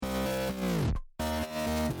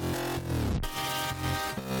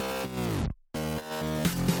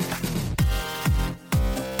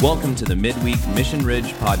Welcome to the Midweek Mission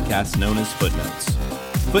Ridge podcast known as Footnotes.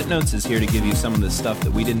 Footnotes is here to give you some of the stuff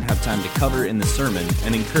that we didn't have time to cover in the sermon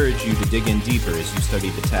and encourage you to dig in deeper as you study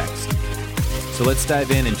the text. So let's dive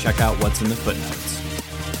in and check out what's in the footnotes.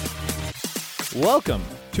 Welcome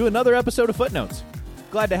to another episode of Footnotes.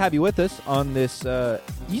 Glad to have you with us on this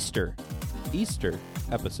Easter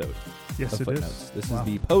episode Yes, of it Footnotes. is. This Wow. is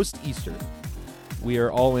the post-Easter. We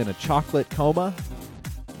are all in a chocolate coma.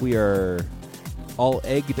 We are all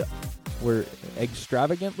egged. We're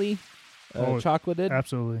extravagantly chocolated.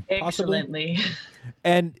 Absolutely. Possibly. Excellently.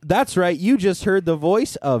 And that's right. You just heard the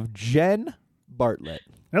voice of Jen Bartlett.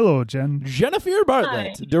 Hello, Jen. Jennifer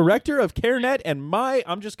Bartlett, Hi. director of CareNet, and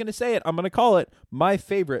I'm just going to say it, I'm going to call it my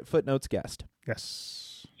favorite Footnotes guest.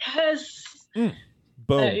 Yes. Yes. Boom.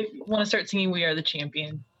 I want to start singing We Are the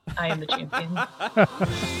Champion. I am the champion.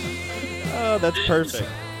 Oh, that's perfect.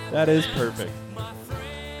 That is perfect.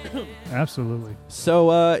 Absolutely.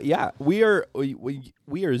 So, yeah, we are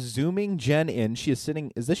zooming Jen in. She is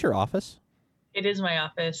sitting. Is this your office? It is my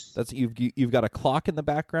office. That's you've got a clock in the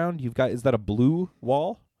background. Is that a blue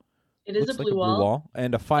wall? It is Looks a like blue wall.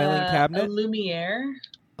 and a filing cabinet. A Lumiere.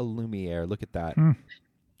 A Lumiere. Look at that.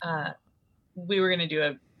 We were going to do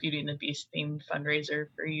a Beauty and the Beast themed fundraiser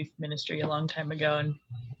for youth ministry a long time ago, and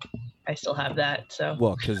I still have that. So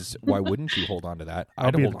Well, because why wouldn't you hold on to that? I'll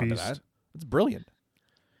I'd be hold the on to beast. that. That's brilliant.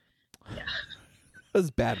 Yeah. That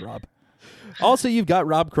was bad, Rob. Also, you've got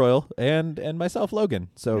Rob Croyle and myself, Logan.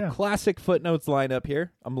 So Yeah. classic Footnotes lineup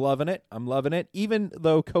here. I'm loving it. Even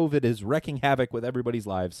though COVID is wrecking havoc with everybody's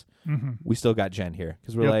lives, we still got Jen here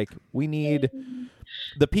because we're Yep. like, we need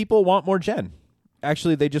the people want more Jen.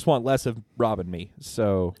 Actually, they just want less of Rob and me.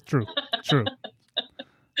 So True. True.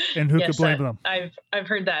 And who could yes, blame them? I've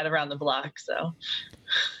heard that around the block. So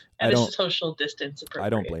I and don't- it's social distance appropriate. I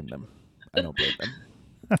don't blame them.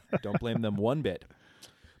 Don't blame them one bit.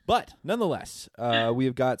 But nonetheless, we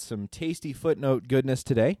have got some tasty footnote goodness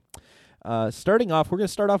today. Starting off, we're going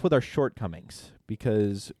to start off with our shortcomings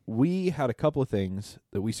because we had a couple of things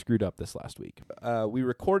that we screwed up this last week. We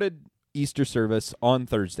recorded Easter service on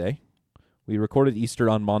Thursday. We recorded Easter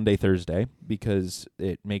on Maundy, Thursday because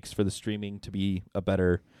it makes for the streaming to be a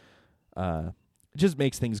better, it just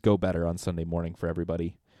makes things go better on Sunday morning for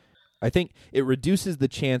everybody. I think it reduces the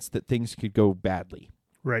chance that things could go badly.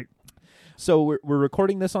 Right. So we're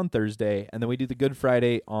recording this on Thursday, and then we do the Good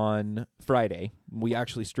Friday on Friday. We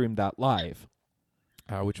actually streamed that live,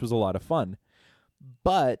 which was a lot of fun.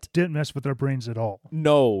 But Didn't mess with our brains at all.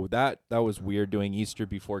 no, that was weird doing Easter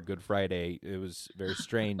before Good Friday. It was very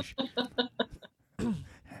strange.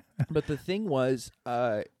 But the thing was,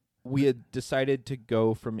 we had decided to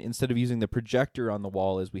go from, instead of using the projector on the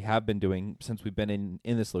wall as we have been doing since we've been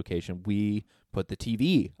in this location, we put the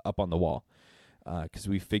TV up on the wall. Because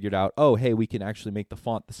we figured out, hey, we can actually make the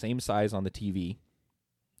font the same size on the TV,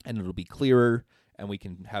 and it'll be clearer, and we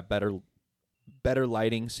can have better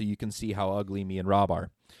lighting so you can see how ugly me and Rob are.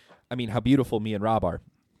 I mean, how beautiful me and Rob are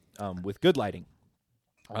with good lighting.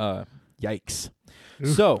 Yikes.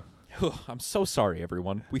 Oof. So, I'm so sorry,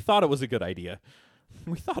 everyone. We thought it was a good idea.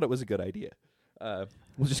 We'll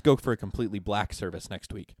just go for a completely black service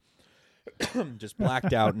next week. Just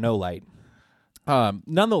blacked out, no light.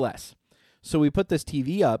 Nonetheless, so we put this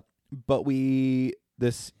TV up, but when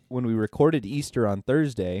we recorded Easter on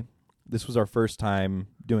Thursday, this was our first time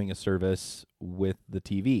doing a service with the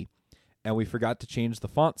TV, and we forgot to change the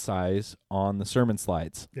font size on the sermon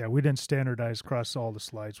slides. Yeah, we didn't standardize across all the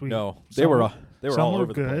slides. No, they were all over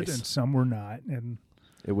the good place. and some were not. And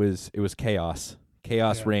It was chaos.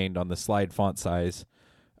 Chaos Yeah. reigned on the slide font size.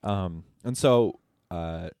 And so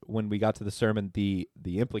when we got to the sermon, the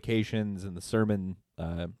implications and the sermon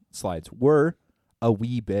slides were a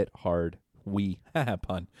wee bit hard. Wee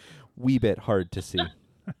bit hard to see.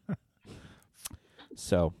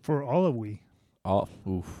 So for all of we. all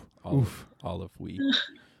of we.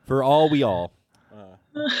 For all we all.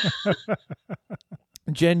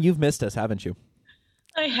 Jen, you've missed us, haven't you?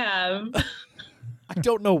 I have. I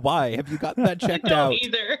don't know why. Have you gotten that checked I out? don't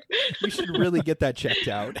either. You should really get that checked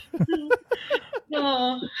out.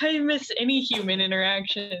 No, I miss any human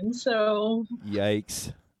interaction. So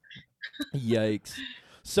Yikes.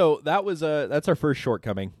 So that's our first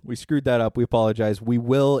shortcoming. We screwed that up. We apologize. We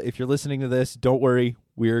will, if you're listening to this, don't worry.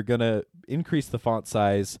 We're going to increase the font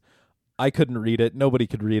size. I couldn't read it. Nobody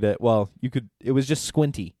could read it. Well, you could. It was just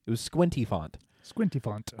squinty. It was squinty font. Squinty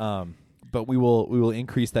font. But we will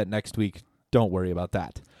increase that next week. Don't worry about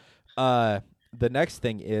that. The next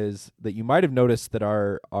thing is that you might have noticed that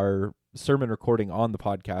our sermon recording on the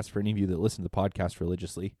podcast, for any of you that listen to the podcast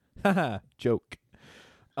religiously, joke.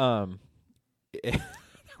 It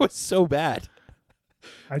was so bad.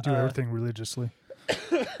 I do everything religiously.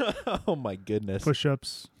 Oh my goodness.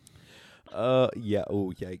 Push-ups. Yeah.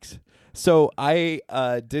 Oh, yikes. So I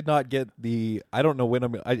did not get I don't know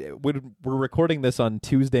when we're recording this on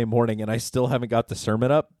Tuesday morning, and I still haven't got the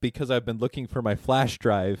sermon up because I've been looking for my flash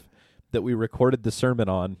drive that we recorded the sermon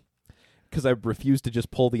on, because I refuse to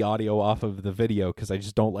just pull the audio off of the video because I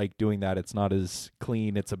just don't like doing that. It's not as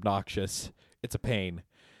clean. It's obnoxious. It's a pain.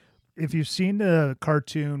 If you've seen the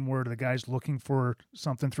cartoon where the guy's looking for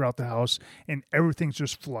something throughout the house and everything's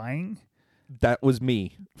just flying, that was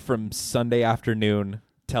me from Sunday afternoon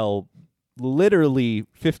till literally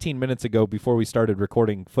 15 minutes ago before we started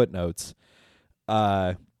recording Footnotes.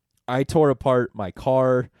 I tore apart my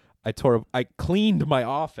car. I cleaned my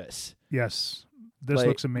office. yes, this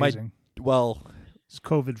looks amazing. It's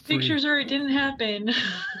COVID-free. Pictures where it didn't happen.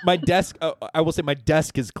 my desk, I will say my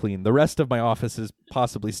desk is clean. The rest of my office is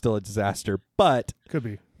possibly still a disaster, but Could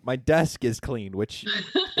be. my desk is clean, which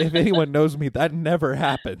if anyone knows me, that never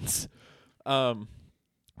happens.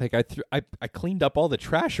 Like I cleaned up all the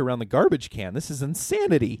trash around the garbage can. This is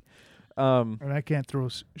insanity. And I can't throw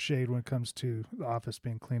shade when it comes to the office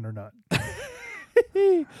being clean or not.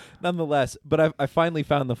 Nonetheless, but I finally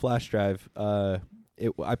found the flash drive.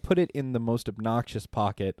 I put it in the most obnoxious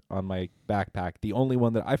pocket on my backpack. The only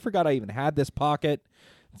one that I forgot I even had this pocket.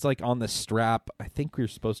 It's like on the strap. I think we were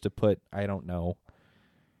supposed to put, I don't know.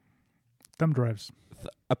 Thumb drives.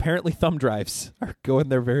 Apparently thumb drives are going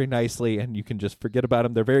there very nicely, and you can just forget about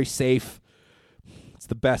them. They're very safe. It's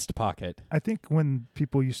the best pocket. I think when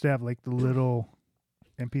people used to have like the little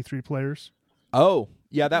MP3 players. Oh,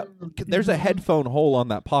 yeah, there's a headphone hole on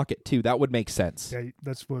that pocket too. That would make sense. Yeah,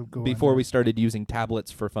 that's what would go before on we started using tablets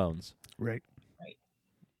for phones. Right.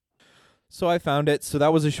 So I found it. So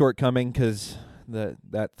that was a shortcoming because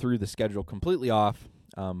that threw the schedule completely off,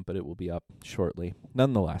 but it will be up shortly.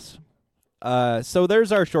 Nonetheless. So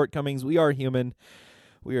there's our shortcomings. We are human.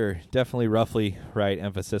 We are definitely roughly right.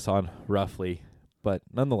 Emphasis on roughly, but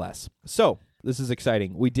nonetheless. So this is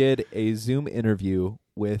exciting. We did a Zoom interview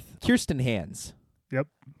with Kirsten Hands. Yep.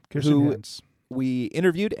 Kirsten Hands. We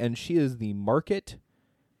interviewed, and she is the market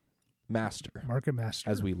master. Market master.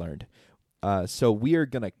 As we learned. So we are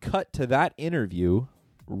going to cut to that interview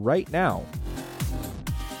right now.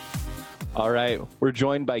 All right. We're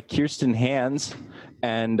joined by Kirsten Hands.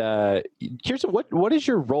 And Kirsten, what is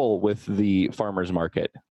your role with the farmers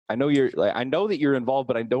market? I know that you're involved,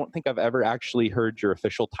 but I don't think I've ever actually heard your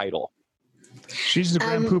official title. She's the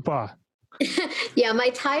grand poobah. Yeah, my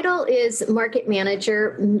title is market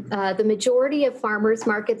manager. The majority of farmers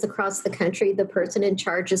markets across the country, the person in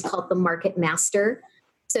charge is called the market master.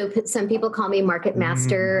 So some people call me market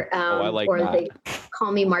master, I like or that. they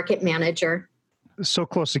call me market manager. So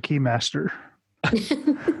close to key master.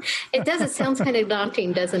 It does. It sounds kind of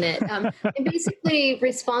daunting, doesn't it? I'm basically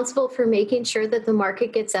responsible for making sure that the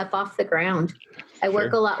market gets up off the ground. I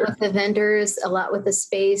work a lot with the vendors, a lot with the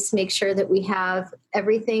space, make sure that we have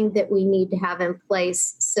everything that we need to have in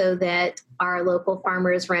place so that our local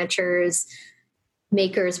farmers, ranchers,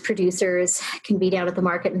 makers, producers can be down at the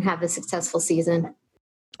market and have a successful season.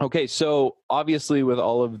 Okay, so obviously with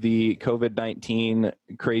all of the COVID-19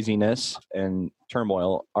 craziness and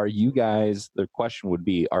turmoil, the question would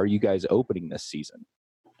be, are you guys opening this season?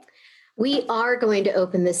 We are going to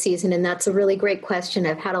open this season, and that's a really great question.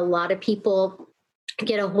 I've had a lot of people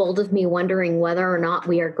get a hold of me wondering whether or not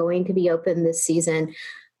we are going to be open this season.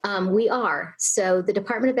 We are. So the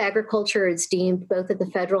Department of Agriculture is deemed both at the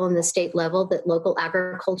federal and the state level that local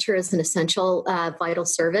agriculture is an essential, vital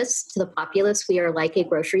service to the populace. We are like a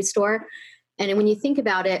grocery store. And when you think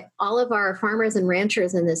about it, all of our farmers and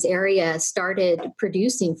ranchers in this area started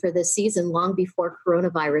producing for this season long before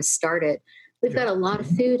coronavirus started. We've got a lot of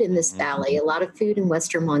food in this valley, a lot of food in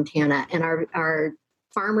western Montana, and our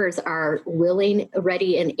farmers are willing,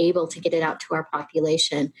 ready, and able to get it out to our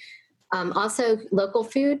population. Also, local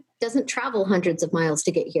food doesn't travel hundreds of miles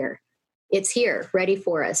to get here. It's here, ready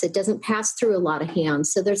for us. It doesn't pass through a lot of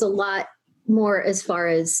hands. So there's a lot more as far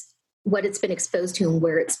as what it's been exposed to and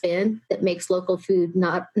where it's been that makes local food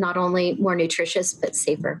not only more nutritious, but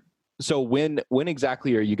safer. So when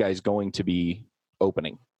exactly are you guys going to be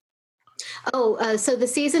opening? So the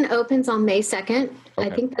season opens on May 2nd. Okay. I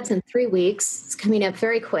think that's in 3 weeks. It's coming up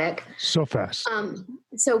very quick. So fast.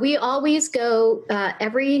 So we always go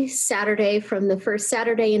every Saturday from the first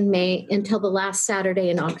Saturday in May until the last Saturday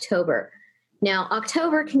in October. Now,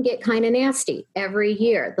 October can get kind of nasty every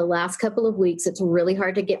year. The last couple of weeks, it's really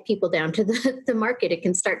hard to get people down to the market. It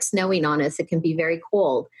can start snowing on us. It can be very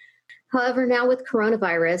cold. However, now with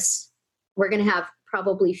coronavirus, we're going to have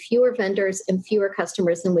probably fewer vendors and fewer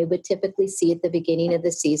customers than we would typically see at the beginning of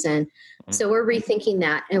the season. So we're rethinking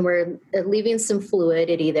that, and we're leaving some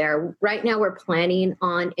fluidity there. Right now, we're planning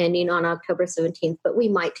on ending on October 17th, but we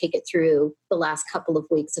might take it through the last couple of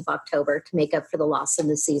weeks of October to make up for the loss in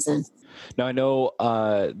the season. Now, I know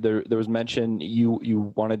there was mention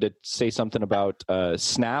you wanted to say something about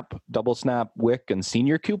SNAP, Double SNAP, WIC, and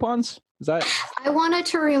senior coupons. Is that? I wanted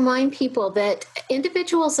to remind people that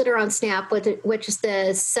individuals that are on SNAP, which is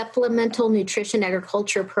the Supplemental Nutrition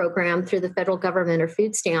Agriculture Program through the federal government or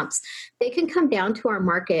food stamps, they can come down to our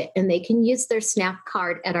market and they can use their SNAP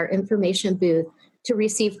card at our information booth to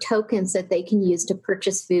receive tokens that they can use to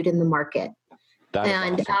purchase food in the market.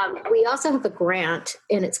 And we also have a grant,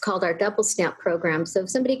 and it's called our Double SNAP program. So if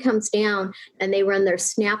somebody comes down and they run their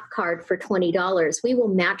SNAP card for $20, we will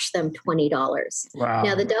match them $20. Wow.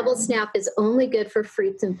 Now, the Double SNAP is only good for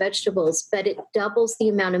fruits and vegetables, but it doubles the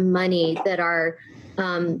amount of money that our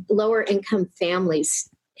lower income families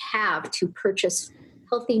have to purchase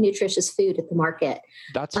healthy, nutritious food at the market.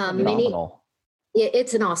 That's phenomenal.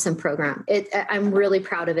 It's an awesome program. I'm really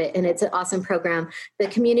proud of it, and it's an awesome program. The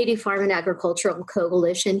Community Farm and Agricultural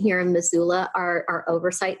Coalition here in Missoula, our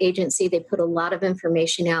oversight agency, they put a lot of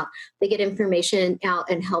information out. They get information out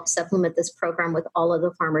and help supplement this program with all of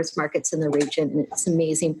the farmers markets in the region, and it's an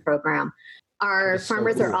amazing program. Our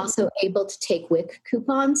farmers are also able to take WIC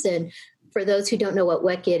coupons, and for those who don't know what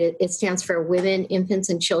WIC is, it stands for Women, Infants,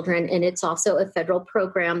 and Children, and it's also a federal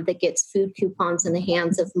program that gets food coupons in the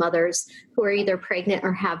hands of mothers who are either pregnant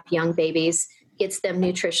or have young babies, gets them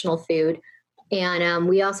nutritional food. And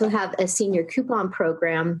we also have a senior coupon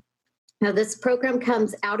program. Now, this program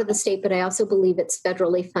comes out of the state, but I also believe it's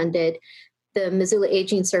federally funded. The Missoula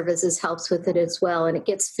Aging Services helps with it as well, and it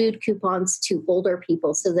gets food coupons to older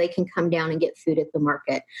people so they can come down and get food at the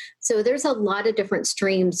market. So there's a lot of different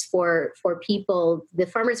streams for people. The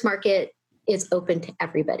farmers market is open to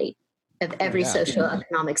everybody of every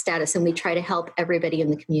socioeconomic status, and we try to help everybody in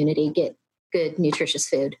the community get good, nutritious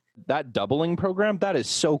food. That doubling program, that is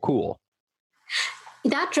so cool.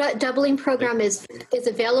 That doubling program is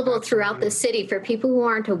available throughout the city for people who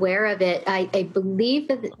aren't aware of it. I believe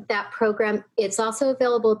that program, it's also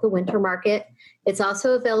available at the winter market. It's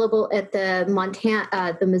also available at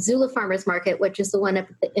the Missoula Farmers Market, which is the one up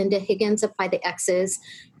at the end of Higgins up by the X's.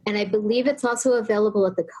 And I believe it's also available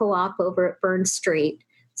at the co-op over at Burn Street.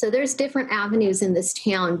 So there's different avenues in this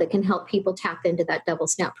town that can help people tap into that Double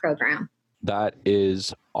SNAP program. That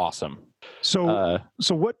is awesome. So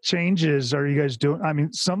what changes are you guys doing? I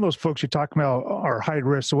mean, some of those folks you're talking about are high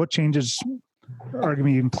risk. So what changes are going to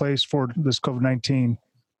be in place for this COVID-19?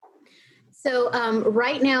 So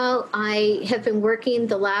right now, I have been working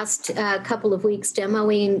the last couple of weeks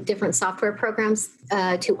demoing different software programs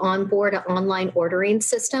to onboard an online ordering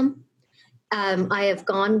system. I have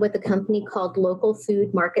gone with a company called Local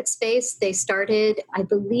Food Market Space. I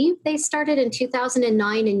believe they started in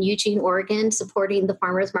 2009 in Eugene, Oregon, supporting the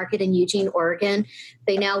farmers market in Eugene, Oregon.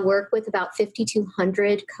 They now work with about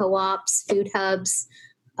 5,200 co-ops, food hubs,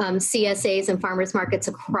 CSAs, and farmers markets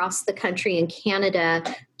across the country and Canada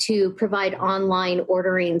to provide online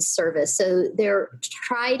ordering service. So they're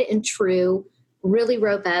tried and true, really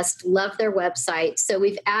robust, love their website. So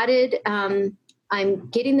we've added... I'm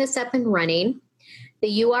getting this up and running.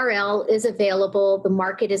 The URL is available. The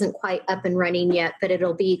market isn't quite up and running yet, but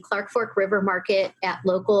it'll be Clark Fork River Market at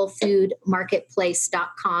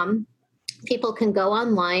localfoodmarketplace.com. People can go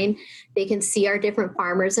online. They can see our different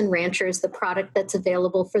farmers and ranchers, the product that's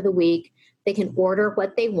available for the week. They can order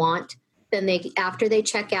what they want. Then after they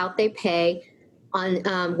check out, they pay.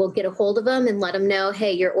 We'll get a hold of them and let them know,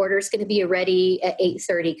 hey, your order is going to be ready at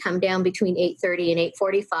 8:30. Come down between 8:30 and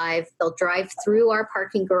 8:45. They'll drive through our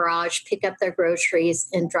parking garage, pick up their groceries,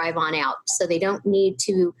 and drive on out. So they don't need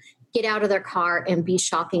to get out of their car and be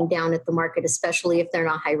shopping down at the market, especially if they're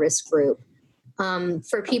not a high-risk group.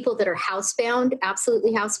 For people that are housebound,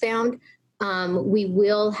 absolutely housebound, we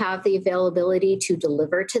will have the availability to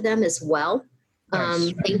deliver to them as well.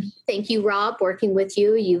 Nice. Thank you, Rob, working with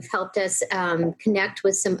you. You've helped us connect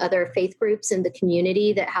with some other faith groups in the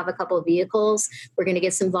community that have a couple of vehicles. We're going to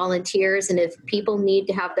get some volunteers, and if people need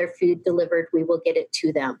to have their food delivered, we will get it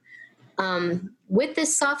to them. With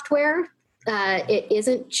this software, it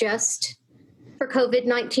isn't just for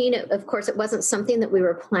COVID-19. Of course, it wasn't something that we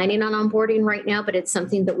were planning on onboarding right now, but it's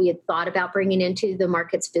something that we had thought about bringing into the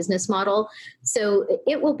market's business model. So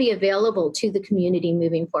it will be available to the community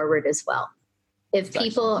moving forward as well. If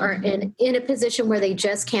people are in a position where they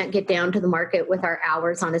just can't get down to the market with our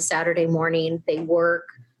hours on a Saturday morning, they work,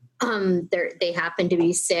 they happen to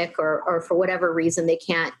be sick or for whatever reason they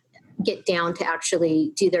can't get down to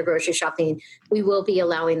actually do their grocery shopping, we will be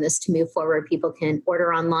allowing this to move forward. People can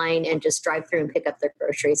order online and just drive through and pick up their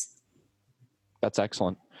groceries. That's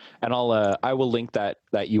excellent. And I will link that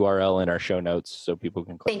URL in our show notes so people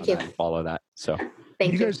can click on that and follow that. So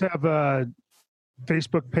Thank you. You guys have a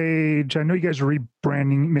Facebook page. I know you guys are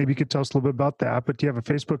rebranding. Maybe you could tell us a little bit about that, but do you have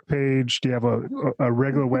a Facebook page? Do you have a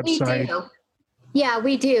regular website? We do. Yeah,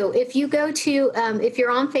 we do. If you go to, if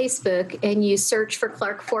you're on Facebook and you search for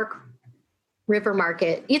Clark Fork River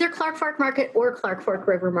Market, either Clark Fork Market or Clark Fork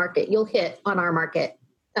River Market, you'll hit on our market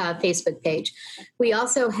Facebook page. We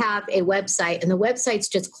also have a website, and the website's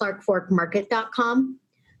just clarkforkmarket.com.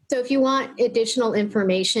 So if you want additional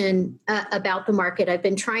information about the market, I've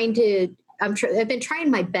been trying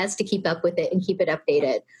my best to keep up with it and keep it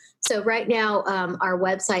updated. So right now, our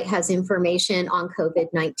website has information on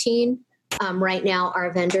COVID-19. Right now,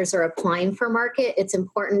 our vendors are applying for market. It's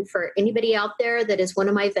important for anybody out there that is one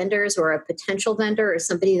of my vendors or a potential vendor or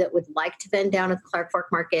somebody that would like to vend down at the Clark Fork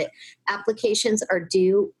Market. Applications are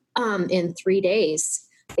due in 3 days.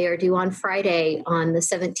 They are due on Friday on the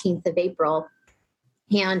 17th of April.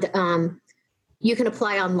 And you can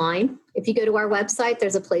apply online. If you go to our website,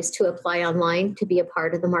 there's a place to apply online to be a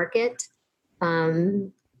part of the market.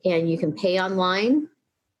 And you can pay online.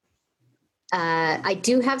 I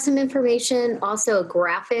do have some information, also a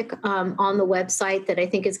graphic on the website that I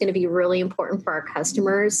think is going to be really important for our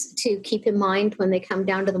customers to keep in mind when they come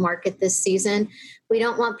down to the market this season. We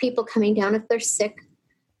don't want people coming down if they're sick.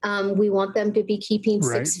 We want them to be keeping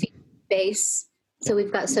 6 feet space. So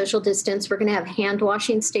we've got social distance. We're going to have hand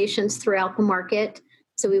washing stations throughout the market.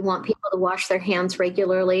 So we want people to wash their hands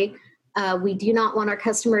regularly. We do not want our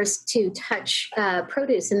customers to touch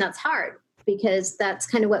produce, and that's hard, because that's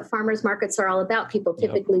kind of what farmers markets are all about. People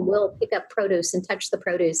typically will pick up produce and touch the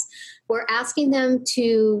produce. We're asking them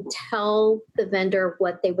to tell the vendor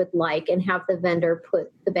what they would like and have the vendor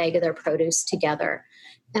put the bag of their produce together.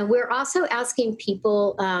 And we're also asking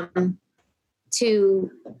people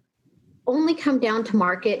to only come down to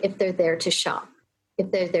market if they're there to shop,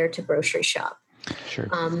 if they're there to grocery shop. Sure.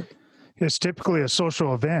 It's typically a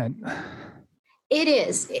social event. It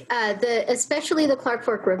is, especially the Clark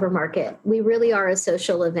Fork River Market. We really are a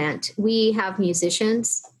social event. We have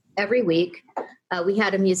musicians every week. We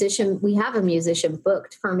have a musician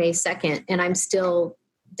booked for May 2nd, and I'm still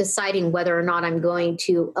deciding whether or not I'm going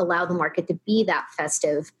to allow the market to be that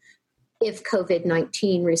festive if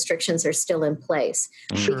COVID-19 restrictions are still in place.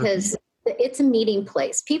 Sure. Because it's a meeting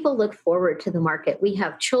place. People look forward to the market. We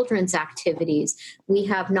have children's activities. We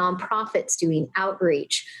have nonprofits doing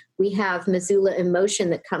outreach. We have Missoula in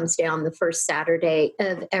Motion that comes down the first Saturday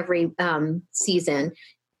of every season.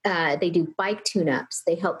 They do bike tune-ups.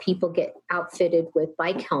 They help people get outfitted with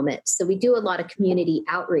bike helmets. So we do a lot of community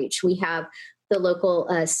outreach. We have the local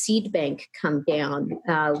seed bank come down.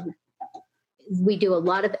 We do a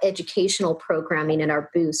lot of educational programming in our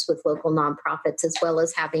booths with local nonprofits, as well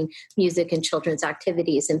as having music and children's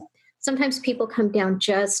activities. And sometimes people come down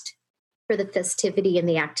just for the festivity and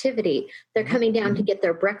the activity. They're coming down to get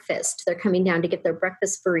their breakfast. They're coming down to get their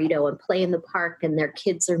breakfast burrito and play in the park, and their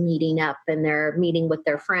kids are meeting up and they're meeting with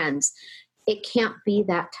their friends. It can't be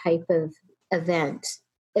that type of event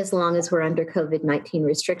as long as we're under COVID-19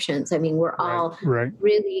 restrictions. I mean, we're all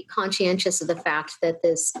really conscientious of the fact that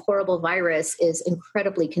this horrible virus is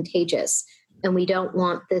incredibly contagious, and we don't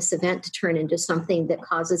want this event to turn into something that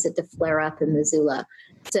causes it to flare up in Missoula.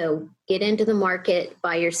 So get into the market,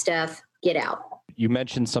 buy your stuff, get out. You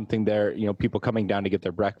mentioned something there, people coming down to get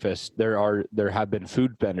their breakfast. There have been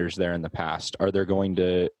food vendors there in the past. Are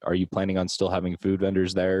you planning on still having food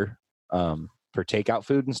vendors there? For takeout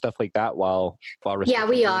food and stuff like that while yeah,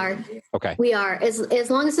 we are. Okay. We are. As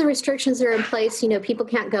long as the restrictions are in place, people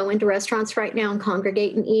can't go into restaurants right now and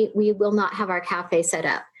congregate and eat. We will not have our cafe set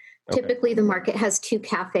up. Okay. Typically, the market has 2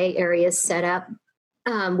 cafe areas set up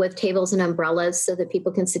with tables and umbrellas so that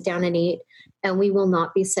people can sit down and eat. And we will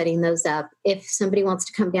not be setting those up. If somebody wants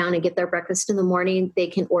to come down and get their breakfast in the morning, they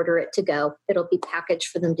can order it to go. It'll be packaged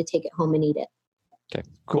for them to take it home and eat it. Okay,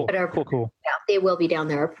 cool. Cool. Yeah, they will be down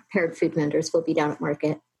there. Our prepared food vendors will be down at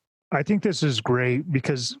market. I think this is great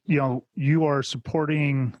because, you are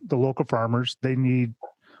supporting the local farmers. We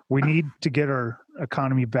need to get our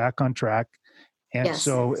economy back on track. And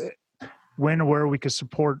so when or where we could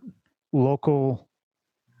support local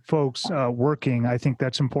folks working, I think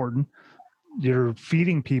that's important. You're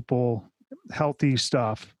feeding people healthy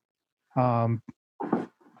stuff. And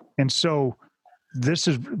so this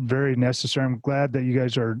is very necessary. I'm glad that you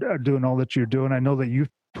guys are doing all that you're doing. I know that you've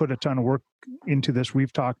put a ton of work into this.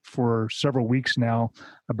 We've talked for several weeks now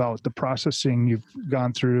about the processing you've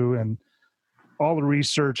gone through and all the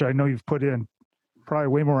research. I know you've put in probably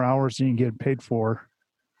way more hours than you get paid for,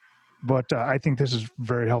 but I think this is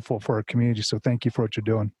very helpful for our community. So thank you for what you're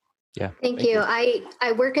doing. Yeah. Thank you. I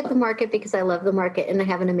work at the market because I love the market and I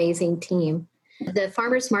have an amazing team. The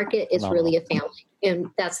farmers market is really a family, and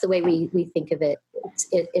that's the way we think of it.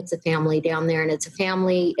 It's a family down there, and it's a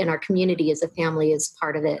family, and our community as a family is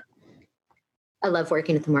part of it. I love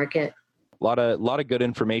working at the market. A lot of good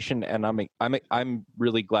information, and I'm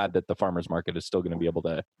really glad that the farmers market is still going to be able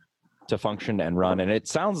to function and run, and it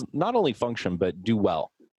sounds not only function but do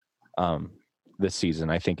well this season.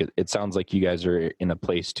 I think it sounds like you guys are in a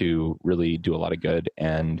place to really do a lot of good,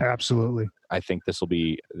 and absolutely, I think this will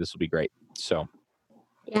be great. So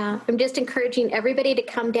yeah, I'm just encouraging everybody to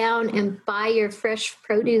come down and buy your fresh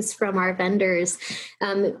produce from our vendors.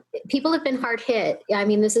 People have been hard hit. I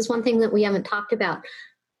mean, this is one thing that we haven't talked about,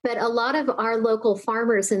 but a lot of our local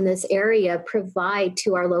farmers in this area provide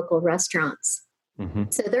to our local restaurants. Mm-hmm.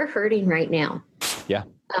 So they're hurting right now. Yeah.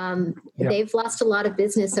 They've lost a lot of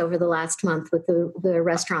business over the last month with the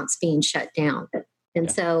restaurants being shut down. And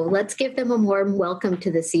so let's give them a warm welcome to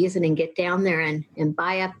the season and get down there and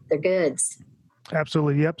buy up their goods.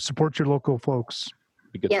 Absolutely. Yep. Support your local folks.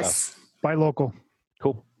 Yes. Stuff. Buy local.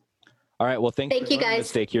 Cool. All right. Well, thank you guys.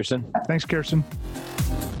 Stay, Kirsten. Thanks, Kirsten.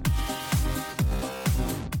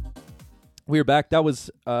 We're back. That was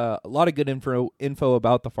a lot of good info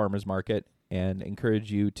about the farmers market, and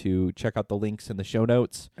encourage you to check out the links in the show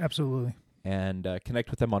notes. Absolutely. And connect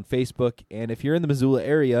with them on Facebook. And if you're in the Missoula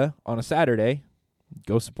area on a Saturday,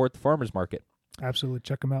 go support the farmers market. Absolutely.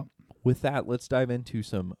 Check them out. With that, let's dive into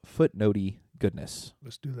some footnotey goodness.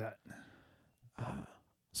 Let's do that.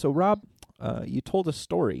 So, Rob, you told a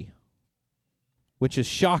story, which is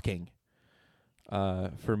shocking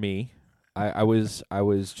for me. I was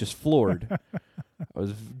just floored. I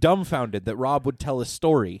was dumbfounded that Rob would tell a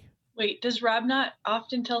story. Wait, does Rob not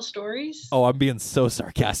often tell stories? Oh, I'm being so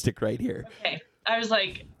sarcastic right here. Okay, I was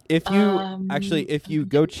like, if you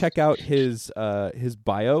go check out his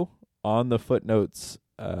bio on the footnotes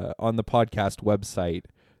on the podcast website,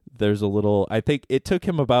 there's a little. I think it took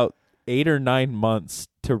him about 8 or 9 months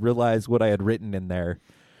to realize what I had written in there.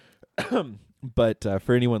 But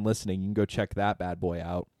for anyone listening, you can go check that bad boy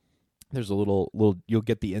out. There's a little. You'll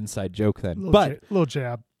get the inside joke then. Little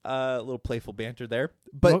jab. A little playful banter there.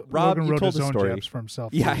 But Rob, Logan you wrote told his a own story. jabs for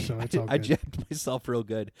himself. Yeah, too, so it's all I good. jabbed myself real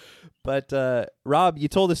good. But Rob, you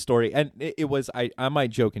told a story, and it was I might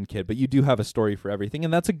joke and kid, but you do have a story for everything,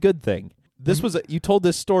 and that's a good thing. This was you told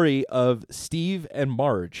this story of Steve and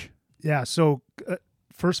Marge. Yeah. So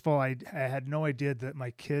first of all, I had no idea that my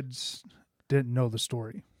kids didn't know the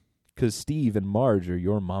story. Because Steve and Marge are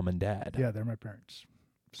your mom and dad. Yeah, they're my parents.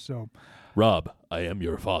 So, Rob, I am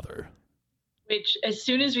your father. Which, as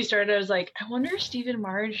soon as we started, I was like, I wonder if Steve and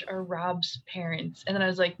Marge are Rob's parents. And then I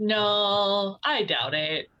was like, no, I doubt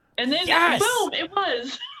it. And then, boom, it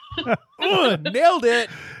was. Nailed it.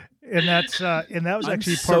 And that was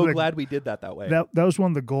actually I'm part of so glad we did that way. That was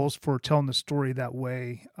one of the goals for telling the story that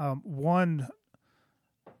way. One,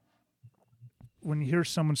 when you hear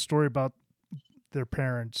someone's story about their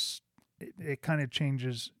parents, it kind of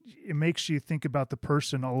changes. It makes you think about the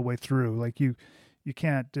person all the way through. Like you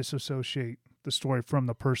can't disassociate the story from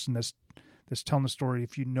the person that's telling the story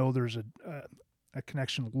if you know there's a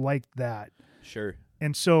connection like that. Sure.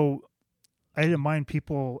 And so I didn't mind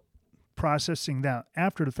people processing that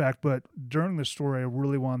after the fact, but during the story, I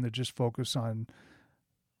really wanted to just focus on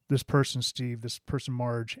this person, Steve, this person,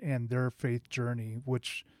 Marge, and their faith journey,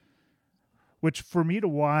 which for me to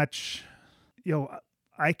watch,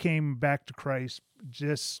 I came back to Christ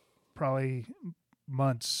just probably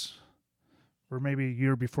months or maybe a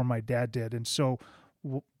year before my dad did. And so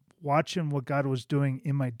watching what God was doing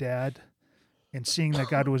in my dad and seeing that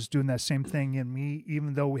God was doing that same thing in me,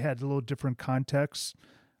 even though we had a little different contexts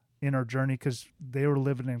in our journey, because they were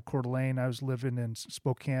living in Coeur d'Alene, I was living in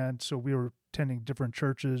Spokane, so we were attending different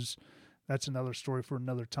churches. That's another story for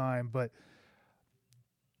another time. But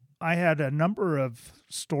I had a number of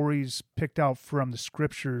stories picked out from the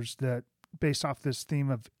scriptures that based off this theme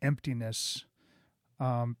of emptiness,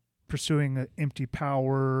 pursuing an empty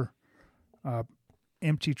power,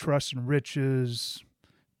 empty trust and riches,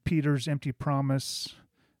 Peter's empty promise,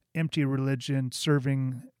 empty religion,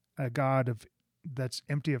 serving a God that's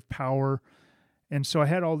empty of power. And so I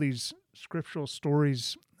had all these scriptural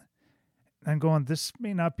stories and going, this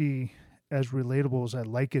may not be as relatable as I'd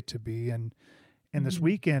like it to be. And this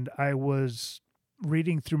weekend I was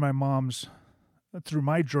reading through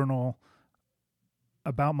my journal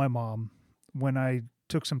about my mom when I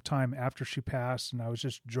took some time after she passed, and I was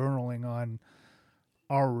just journaling on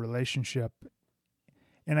our relationship.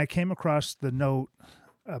 And I came across the note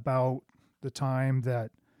about the time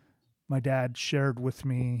that my dad shared with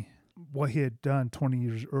me what he had done 20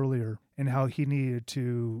 years earlier and how he needed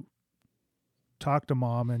to talk to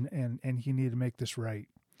Mom and he needed to make this right.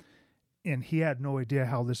 And he had no idea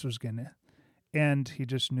how this was going to end. He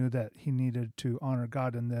just knew that he needed to honor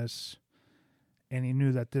God in this. And he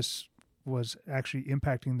knew that this was actually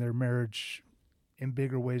impacting their marriage in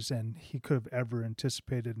bigger ways than he could have ever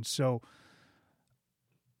anticipated. And so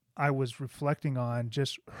I was reflecting on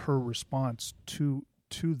just her response to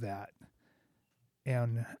that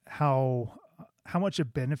and how much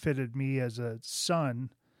it benefited me as a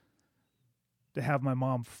son to have my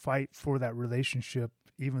mom fight for that relationship,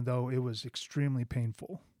 even though it was extremely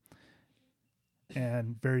painful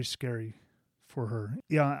and very scary for her.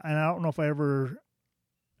 Yeah, and I don't know if I ever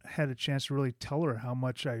had a chance to really tell her how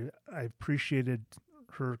much I appreciated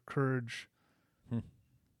her courage.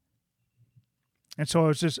 And so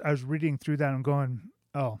I was reading through that and going,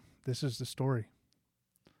 oh, this is the story.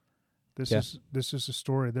 This is the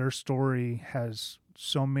story. Their story has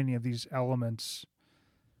so many of these elements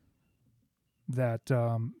that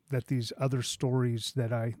these other stories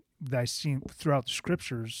that I seen throughout the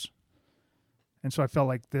scriptures. And so I felt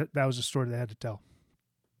like that was a story that I had to tell.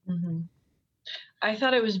 Mm-hmm. I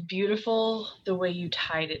thought it was beautiful the way you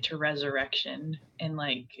tied it to resurrection and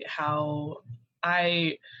like how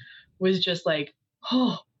I was just like,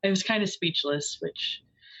 oh, I was kind of speechless, which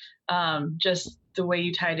just the way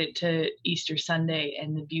you tied it to Easter Sunday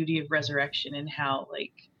and the beauty of resurrection and how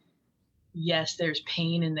like, yes, there's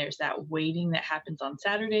pain and there's that waiting that happens on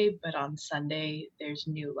Saturday, but on Sunday there's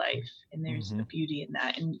new life and there's a beauty in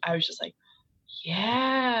that. And I was just like,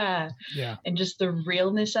 yeah. And just the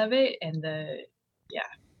realness of it and it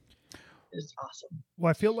was awesome.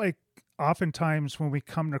 Well, I feel like oftentimes when we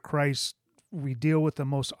come to Christ, we deal with the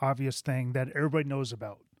most obvious thing that everybody knows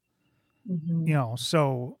about.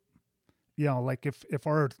 So, like if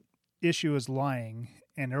our issue is lying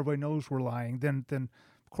and everybody knows we're lying, then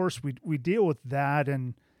of course we deal with that.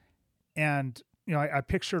 And I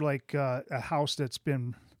picture like a house that's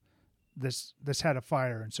been, this had a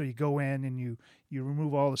fire. And so you go in and you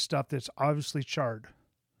remove all the stuff that's obviously charred,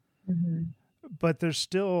 but there's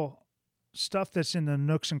still stuff that's in the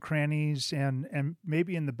nooks and crannies and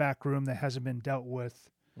maybe in the back room that hasn't been dealt with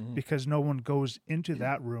because no one goes into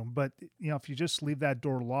that room. But, if you just leave that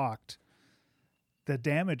door locked, the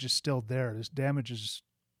damage is still there. This damage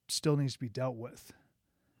still needs to be dealt with.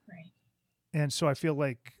 Right. And so I feel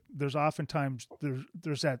like there's oftentimes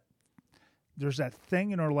there's that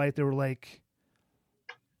thing in our life that we're like,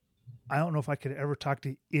 I don't know if I could ever talk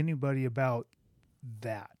to anybody about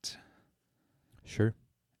that. Sure.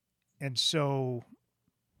 And so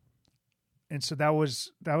that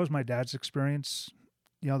was my dad's experience.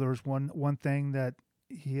 There was one thing that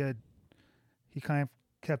he kind of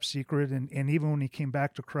kept secret, and even when he came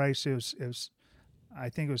back to Christ, it was I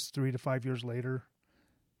think it was 3 to 5 years later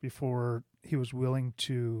before he was willing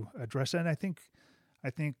to address that. And I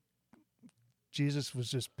think Jesus was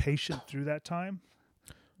just patient through that time.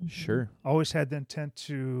 Sure. Always had the intent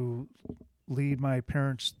to lead my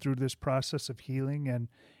parents through this process of healing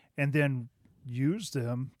and then use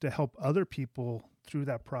them to help other people through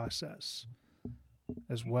that process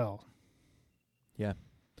as well. Yeah.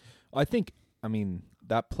 I think,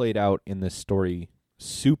 that played out in this story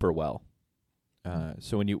super well.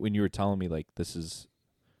 So when you were telling me like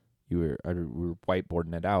we were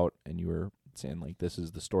whiteboarding it out and you were saying like, this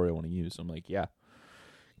is the story I want to use. I'm like, yeah,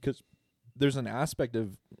 because there's an aspect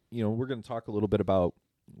of, we're going to talk a little bit about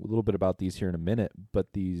these here in a minute,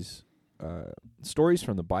 but these stories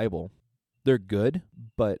from the Bible, they're good,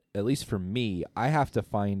 but at least for me, I have to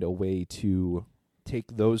find a way to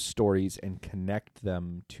take those stories and connect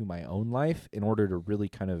them to my own life in order to really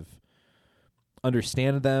kind of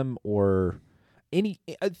understand them. Or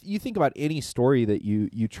you think about any story that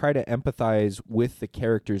you try to empathize with the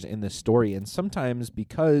characters in this story, and sometimes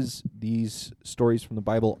because these stories from the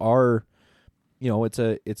Bible are, it's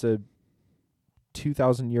a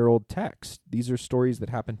 2,000-year-old text. These are stories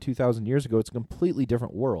that happened 2,000 years ago. It's a completely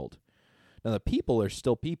different world. Now, the people are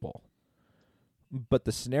still people, but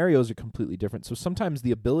the scenarios are completely different. So sometimes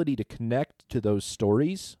the ability to connect to those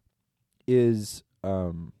stories is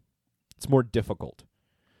it's more difficult.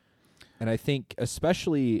 And I think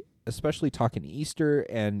especially talking Easter,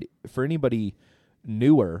 and for anybody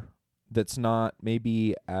newer that's not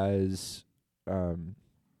maybe as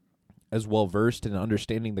well versed in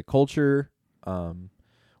understanding the culture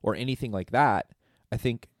or anything like that, I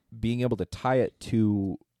think being able to tie it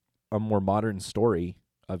to a more modern story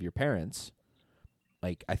of your parents,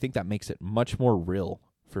 like, I think that makes it much more real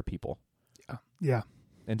for people. Yeah.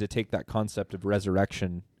 and to take that concept of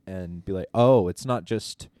resurrection and be like, oh, it's not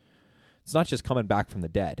just coming back from the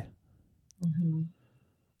dead. Mm-hmm.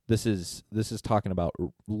 This is talking about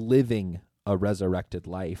living a resurrected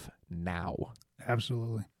life now.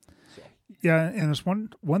 Absolutely. Yeah, and it's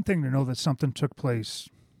one thing to know that something took place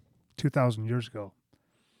 2,000 years ago.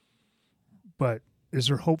 But is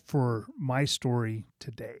there hope for my story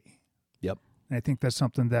today? Yep. And I think that's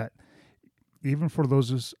something that even for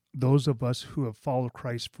those of us who have followed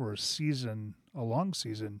Christ for a long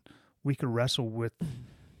season, we could wrestle with,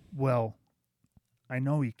 well, I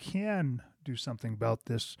know he can do something about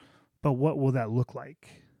this, but what will that look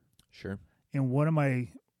like? Sure. And what am I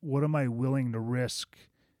willing to risk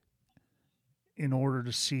in order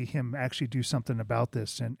to see him actually do something about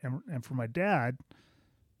this? And for my dad,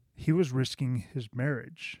 he was risking his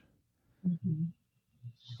marriage. Mm-hmm.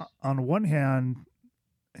 On one hand,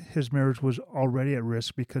 his marriage was already at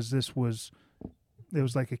risk because it was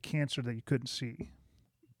like a cancer that you couldn't see.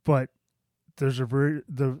 But there's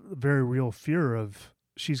the very real fear of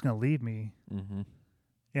she's going to leave me. Mm-hmm.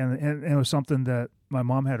 And it was something that my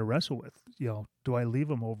mom had to wrestle with. Do I leave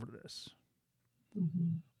him over this?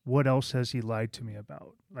 Mm-hmm. What else has he lied to me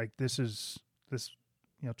about? Like this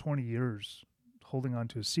 20 years holding on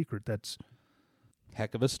to a secret. That's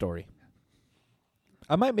heck of a story.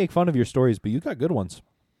 I might make fun of your stories, but you got good ones.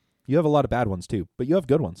 You have a lot of bad ones too, but you have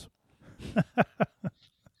good ones.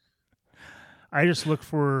 I just look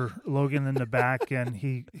for Logan in the back, and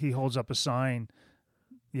he holds up a sign.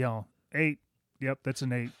 8. Yep, that's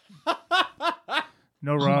an 8.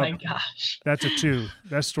 No, Rob. Oh my gosh. That's a 2.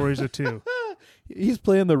 That story's a 2. He's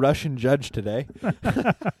playing the Russian judge today.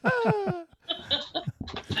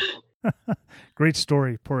 Great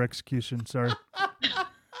story. Poor execution. Sorry.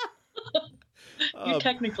 Your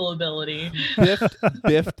technical ability.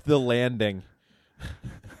 Biffed the landing.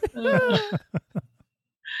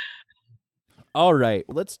 All right,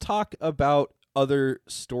 let's talk about other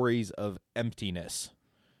stories of emptiness.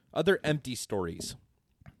 Other empty stories.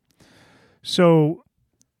 So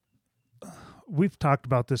we've talked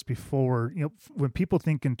about this before. When people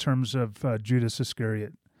think in terms of Judas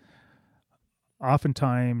Iscariot,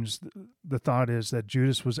 oftentimes the thought is that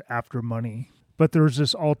Judas was after money. But there was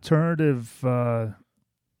this alternative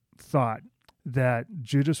thought that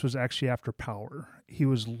Judas was actually after power. He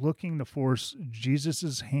was looking to force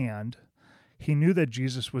Jesus' hand. He knew that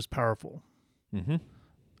Jesus was powerful. Mm-hmm.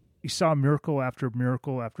 He saw miracle after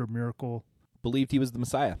miracle after miracle. Believed he was the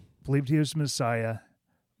Messiah. Believed he was Messiah,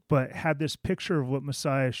 but had this picture of what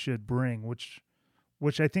Messiah should bring, which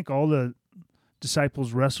I think all the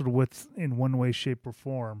disciples wrestled with in one way, shape, or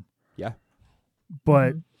form. Yeah.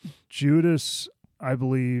 But Judas, I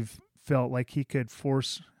believe, felt like he could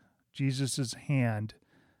force Jesus' hand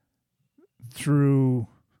through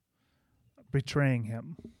betraying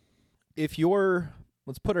him.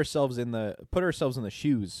 Let's put ourselves in the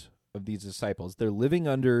shoes of these disciples. They're living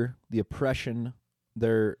under the oppression.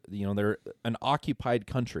 They're an occupied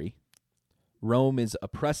country. Rome is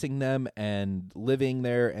oppressing them and living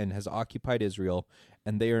there and has occupied Israel,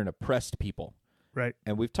 and they are an oppressed people. Right.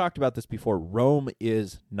 And we've talked about this before. Rome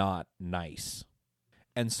is not nice.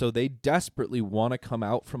 And so they desperately want to come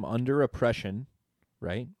out from under oppression,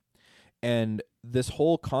 right? And this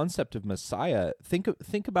whole concept of Messiah, think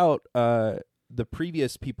about the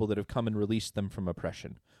previous people that have come and released them from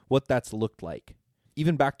oppression, what that's looked like.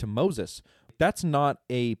 Even back to Moses, that's not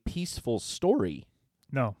a peaceful story.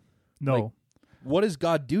 No. Like, what does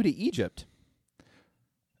God do to Egypt?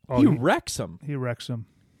 Oh, he wrecks them. He wrecks them.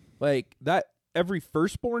 Like that, every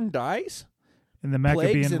firstborn dies. And the Plagues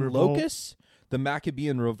Maccabean and revolt. locusts, the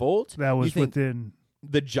Maccabean revolt. That was within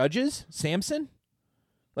the judges, Samson.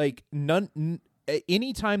 Like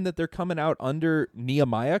any time that they're coming out under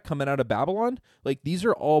Nehemiah, coming out of Babylon, like these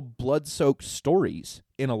are all blood-soaked stories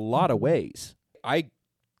in a lot of ways. I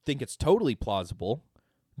think it's totally plausible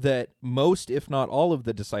that most, if not all of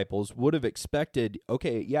the disciples would have expected,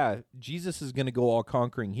 okay, yeah, Jesus is going to go all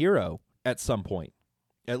conquering hero at some point,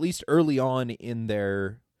 at least early on in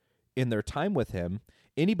their time with him.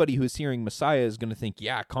 Anybody who's hearing Messiah is going to think,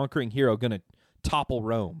 yeah, conquering hero going to topple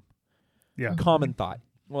Rome. Yeah. Common thought.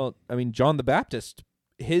 Well, I mean, John the Baptist,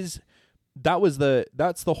 that's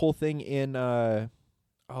the whole thing in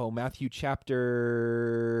Matthew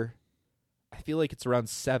chapter, I feel like it's around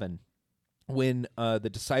 7, when the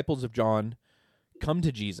disciples of John come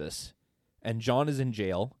to Jesus, and John is in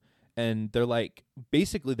jail, and they're like,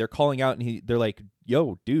 basically they're calling out, and they're like,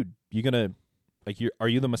 yo, dude, are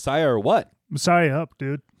you the Messiah or what? Messiah up,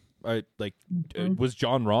 dude. Was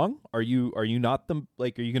John wrong? Are you not the,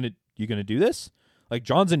 like, are you gonna do this? Like,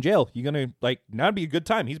 John's in jail. You gonna, like, now'd be a good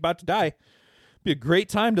time. He's about to die. Be a great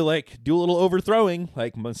time to like do a little overthrowing,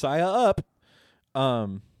 like Messiah up.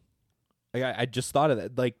 I just thought of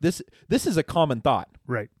that. Like this is a common thought.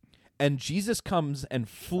 Right. And Jesus comes and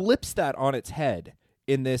flips that on its head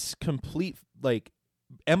in this complete like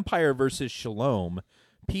empire versus shalom,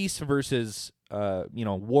 peace versus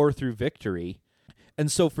war through victory.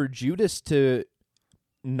 And so for Judas to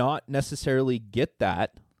not necessarily get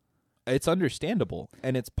that, it's understandable.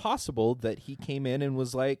 And it's possible that he came in and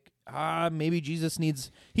was like, maybe Jesus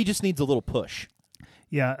needs a little push.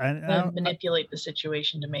 Yeah, and manipulate the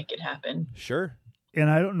situation to make it happen. Sure. And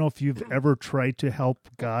I don't know if you've ever tried to help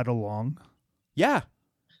God along. Yeah.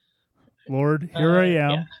 Lord, here I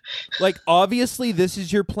am. Yeah. Like, obviously, this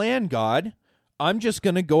is your plan, God. I'm just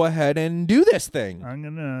going to go ahead and do this thing. I'm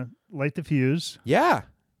going to light the fuse. Yeah.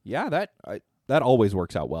 Yeah, that always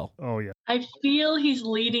works out well. Oh, yeah. I feel he's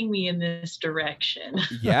leading me in this direction.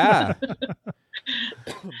 Yeah.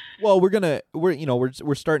 Well,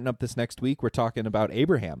 we're starting up this next week. We're talking about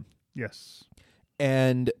Abraham. Yes.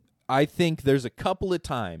 And I think there's a couple of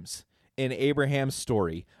times in Abraham's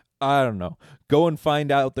story, I don't know, go and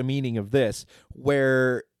find out the meaning of this,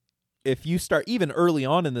 where if you start even early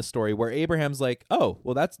on in the story where Abraham's like, oh,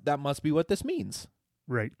 well, that must be what this means.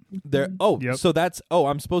 Right. Yep. So that's,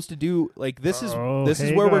 I'm supposed to do, like, this is Hagar.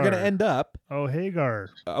 where we're going to end up. Oh, Hagar.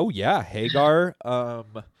 Oh, yeah, Hagar.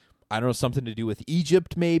 I don't know, something to do with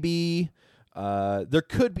Egypt, maybe. There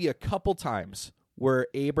could be a couple times where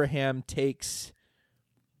Abraham takes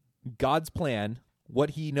God's plan,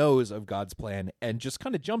 what he knows of God's plan, and just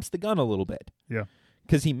kind of jumps the gun a little bit. Yeah.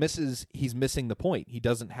 Because he's missing the point. He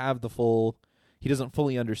doesn't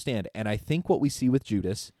fully understand. And I think what we see with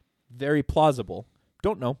Judas, very plausible.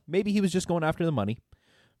 Don't know. Maybe he was just going after the money,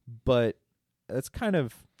 but that's kind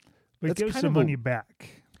of. But he gives the money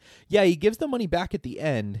back. Yeah, he gives the money back at the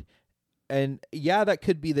end. And yeah, that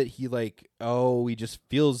could be that he he just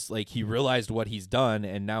feels like he realized what he's done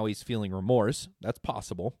and now he's feeling remorse. That's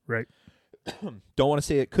possible. Right. Don't want to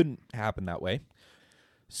say it couldn't happen that way.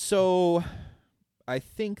 So I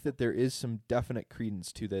think that there is some definite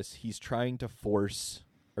credence to this. He's trying to force,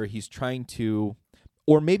 or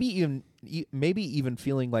maybe even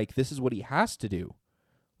feeling like this is what he has to do.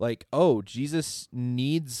 Like, oh, Jesus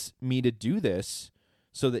needs me to do this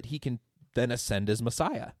so that he can then ascend as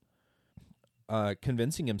Messiah.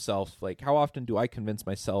 Convincing himself, like, how often do I convince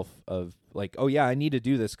myself of, like, oh, yeah, I need to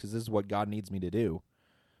do this because this is what God needs me to do.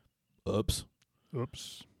 Oops.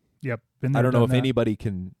 Yep. I don't know if anybody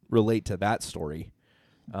can relate to that story.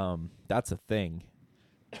 That's a thing.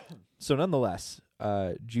 So nonetheless,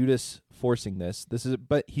 Judas forcing this is,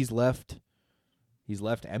 but he's left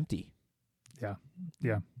empty. Yeah.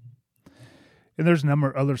 Yeah. And there's a number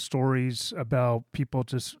of other stories about people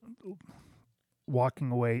just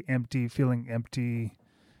walking away empty, feeling empty.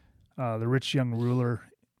 The rich young ruler,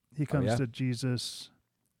 he comes to Jesus.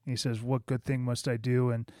 He says, "What good thing must I do?"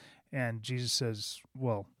 And Jesus says,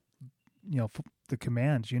 "Well, the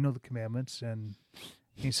commands. The commandments." And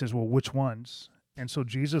he says, "Well, which ones?" And so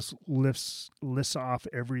Jesus lists off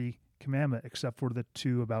every commandment except for the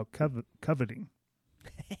two about coveting.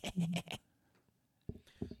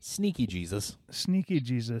 Sneaky Jesus.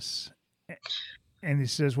 And he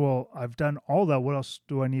says, "Well, I've done all that. What else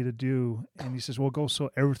do I need to do?" And he says, "Well, go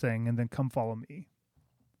sell everything and then come follow me."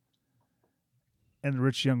 And the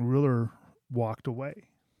rich young ruler walked away.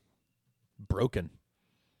 Broken.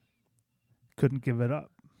 Couldn't give it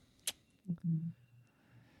up.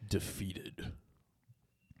 Defeated.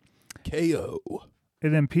 KO.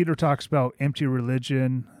 And then Peter talks about empty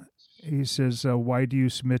religion. He says, why do you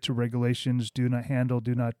submit to regulations? Do not handle,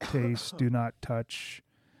 do not taste, do not touch.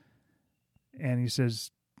 And he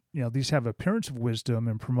says, these have appearance of wisdom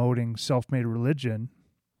in promoting self-made religion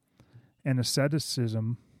and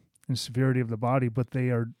asceticism and severity of the body, but they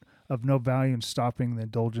are of no value in stopping the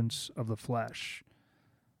indulgence of the flesh.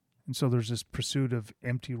 And so there's this pursuit of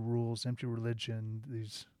empty rules, empty religion,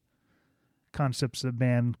 these concepts that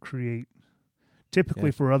man create,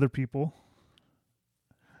 typically for other people.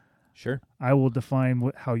 Sure. I will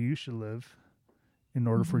define how you should live in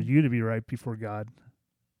order for you to be right before God.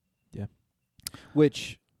 Yeah.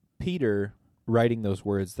 Which Peter writing those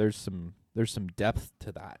words, there's some depth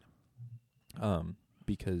to that.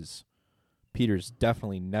 Because Peter's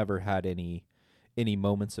definitely never had any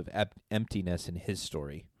moments of emptiness in his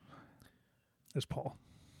story. It's Paul.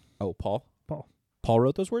 Oh, Paul? Paul. Paul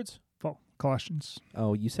wrote those words? Paul. Colossians.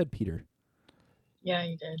 Oh, you said Peter. Yeah,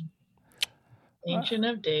 you did. Ancient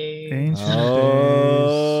of Days.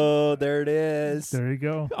 Oh, there it is. There you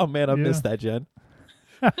go. Oh, man, I missed that, Jen.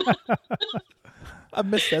 I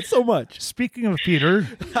missed that so much. Speaking of Peter,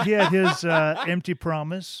 he had his empty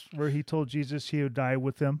promise where he told Jesus he would die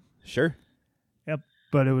with him. Sure. Yep.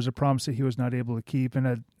 But it was a promise that he was not able to keep.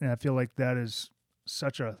 And I feel like that is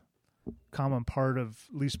such a common part of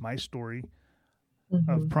at least my story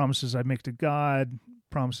of promises I make to God,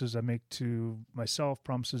 promises I make to myself,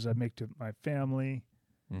 promises I make to my family.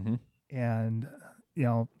 Mm-hmm. And,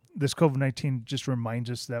 this COVID-19 just reminds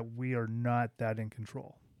us that we are not that in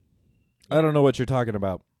control. I don't know what you're talking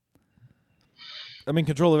about. I'm in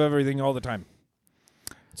control of everything all the time,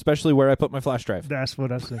 especially where I put my flash drive. That's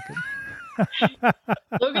what I was thinking.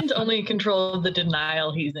 Logan's only in control of the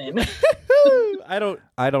denial he's in. I don't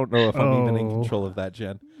know if I'm even in control of that,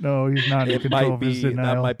 Jen. No, he's not in control of his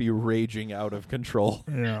denial. That might be raging out of control.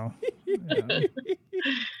 Yeah.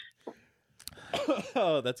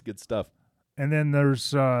 Oh, that's good stuff. And then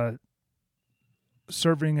there's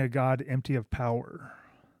serving a God empty of power.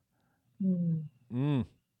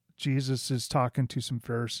 Jesus is talking to some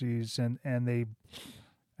Pharisees and they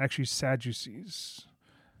actually Sadducees.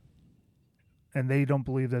 And they don't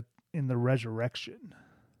believe that in the resurrection.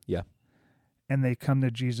 Yeah. And they come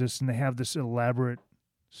to Jesus and they have this elaborate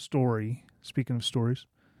story. Speaking of stories.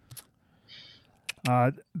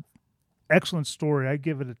 Excellent story. I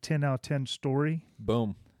give it a 10 out of 10 story.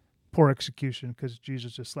 Boom. Poor execution because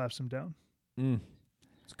Jesus just slaps him down.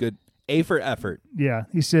 It's good. A for effort. Yeah.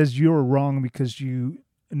 He says, you are wrong because you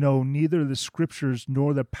know neither the scriptures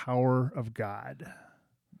nor the power of God.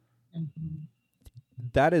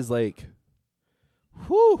 That is like,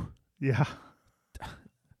 whew. Yeah.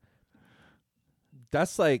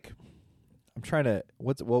 That's like, I'm trying to,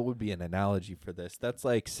 what would be an analogy for this? That's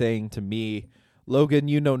like saying to me, Logan,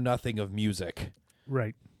 you know nothing of music.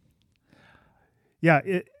 Right. Yeah.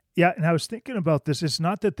 And I was thinking about this. It's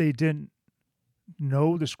not that they didn't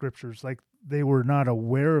know the scriptures, like they were not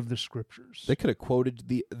aware of the scriptures. They could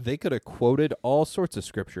have quoted all sorts of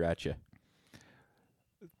scripture at you.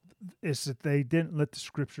 It's that they didn't let the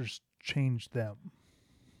scriptures change them.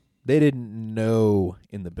 They didn't know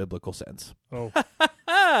in the biblical sense. Oh.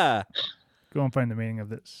 Go and find the meaning of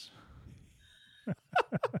this.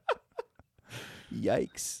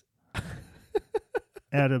 Yikes.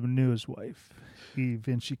 Adam knew his wife, Eve,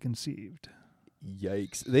 and she conceived.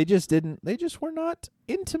 Yikes. They just were not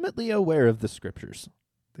intimately aware of the scriptures.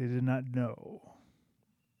 They did not know.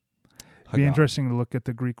 It'd be interesting to look at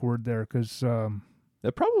the Greek word there because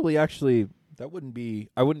that probably actually, I wouldn't be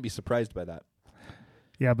surprised by that.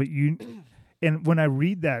 Yeah, but and when I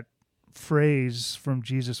read that phrase from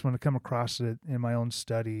Jesus, when I come across it in my own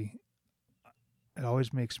study, it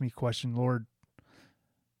always makes me question, Lord,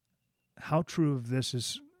 how true of this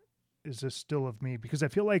is this still of me? Because I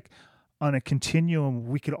feel like on a continuum,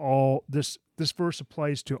 we could all, this verse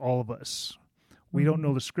applies to all of us. We don't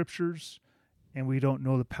know the scriptures and we don't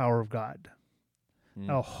know the power of God.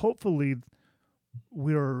 Now, hopefully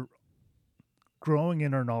we're growing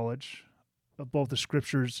in our knowledge of both the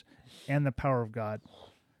scriptures and the power of God.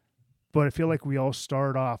 But I feel like we all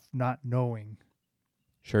start off not knowing.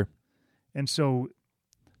 Sure. And so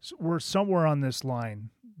we're somewhere on this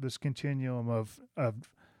line, this continuum of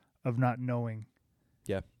not knowing.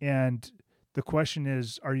 Yeah. And the question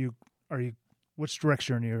is, which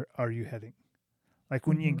direction are you heading? Like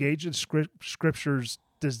when you engage in scriptures,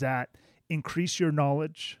 does that increase your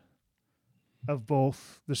knowledge of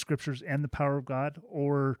both the scriptures and the power of God,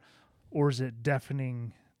 or is it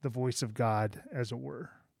deafening the voice of God, as it were?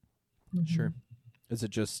 Sure. Is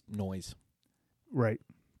it just noise? Right.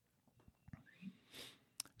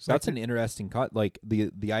 So that's an interesting like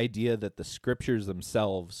the idea that the scriptures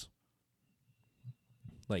themselves,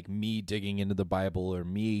 like me digging into the Bible or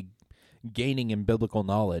me gaining in biblical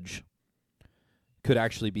knowledge, could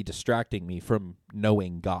actually be distracting me from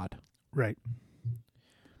knowing God. Right.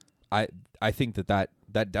 I think that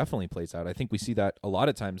definitely plays out. I think we see that a lot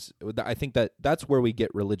of times. I think that's where we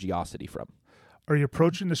get religiosity from. Are you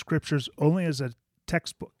approaching the scriptures only as a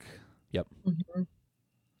textbook? Yep.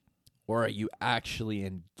 Or are you actually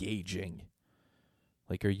engaging?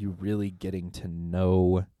 Like, are you really getting to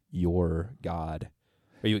know your God?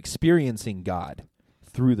 Are you experiencing God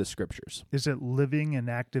through the scriptures? Is it living and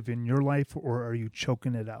active in your life, or are you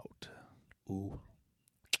choking it out? Ooh.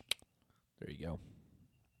 There you go.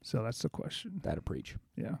 So that's the question. That'll preach.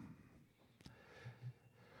 Yeah.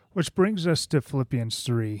 Which brings us to Philippians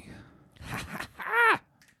 3.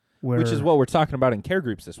 Which is what we're talking about in care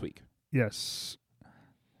groups this week. Yes.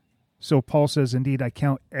 So Paul says, indeed, I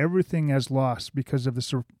count everything as lost because of the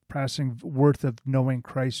surpassing worth of knowing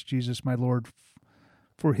Christ Jesus, my Lord.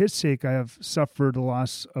 For his sake, I have suffered the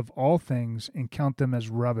loss of all things and count them as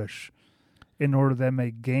rubbish, in order that I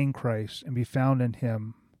may gain Christ and be found in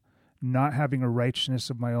him, not having a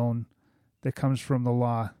righteousness of my own that comes from the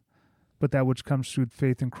law, but that which comes through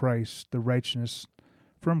faith in Christ, the righteousness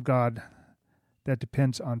from God that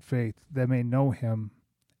depends on faith, that I may know him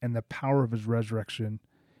and the power of his resurrection,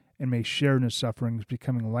 and may share in his sufferings,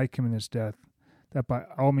 becoming like him in his death, that by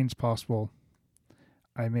all means possible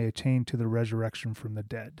I may attain to the resurrection from the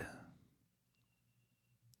dead.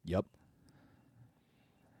 Yep.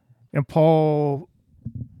 And Paul,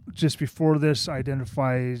 just before this,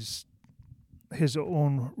 identifies his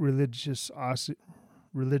own religiosity.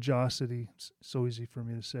 It's so easy for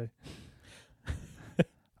me to say.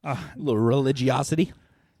 A little religiosity.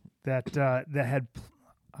 That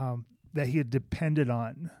he had depended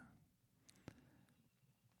on.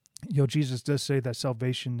 Jesus does say that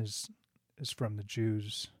salvation is from the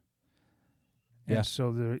Jews. And yeah.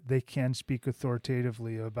 So they can speak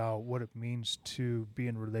authoritatively about what it means to be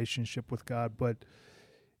in relationship with God. But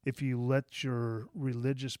if you let your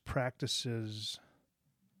religious practices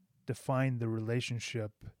define the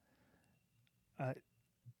relationship,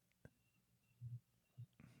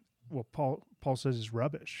 Paul says is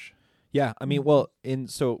rubbish. Yeah, I mean,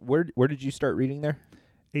 so where did you start reading there?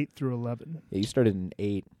 8 through 11. Yeah, you started in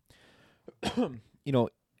 8.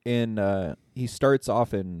 He starts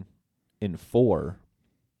off in 4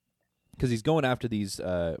 because he's going after these.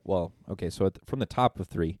 So from the top of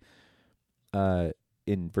 3,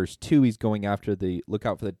 in verse 2, he's going after look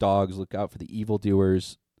out for the dogs, look out for the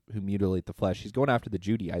evildoers who mutilate the flesh. He's going after the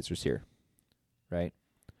Judaizers here, right?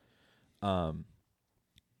 And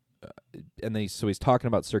then he's talking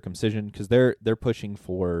about circumcision because they're pushing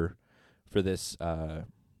for this.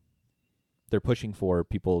 They're pushing for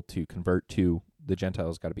people to convert to the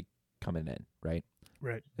Gentiles. Got to be coming in, right?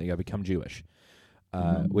 Right. They got to become Jewish,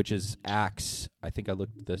 which is Acts. I think I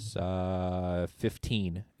looked at this.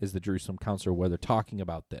 15 is the Jerusalem Council where they're talking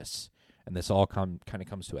about this, and this all kind of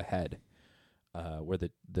comes to a head, where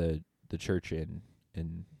the church in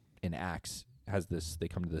Acts has this. They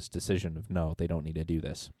come to this decision of no, they don't need to do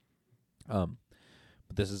this. But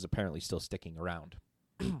this is apparently still sticking around.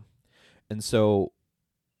 And so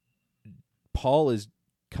Paul is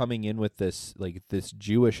coming in with this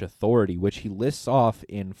Jewish authority, which he lists off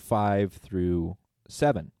in 5 through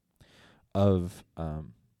 7 of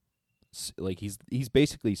he's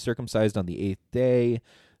basically circumcised on the 8th day,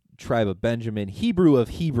 tribe of Benjamin, Hebrew of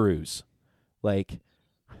Hebrews, like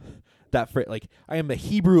that I am the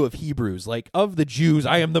Hebrew of Hebrews, like of the Jews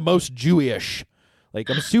I am the most Jewish. Like,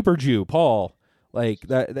 I'm a super Jew, Paul. Like,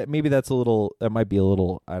 that maybe that might be a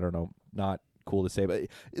little, I don't know, not cool to say. But,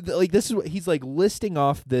 like, this is what he's, like, listing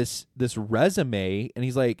off this resume, and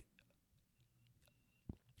he's like,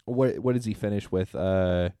 what does he finish with?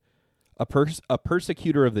 A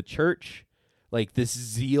persecutor of the church, like, this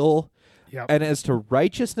zeal. Yep. And as to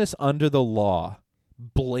righteousness under the law,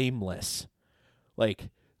 blameless. Like,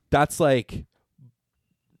 that's, like,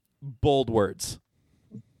 bold words.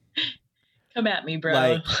 Come at me, bro.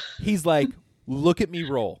 Like, he's like, look at me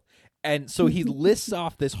roll. And so he lists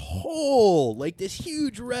off this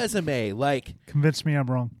huge resume. Like, convince me I'm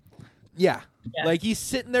wrong. Yeah. Like, he's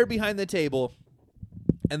sitting there behind the table,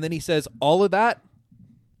 and then he says, all of that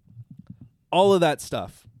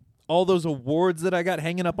stuff, all those awards that I got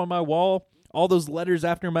hanging up on my wall, all those letters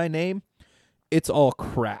after my name, it's all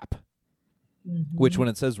crap. Mm-hmm. Which, when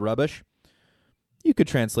it says rubbish, you could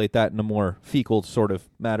translate that in a more fecal sort of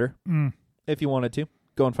matter. If you wanted to.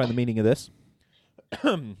 Go and find the meaning of this.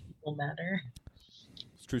 Will matter.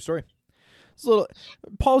 It's a true story. It's a little.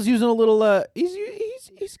 Paul's using a little. He's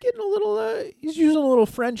getting a little. He's using a little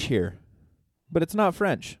French here, but it's not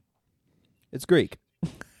French. It's Greek.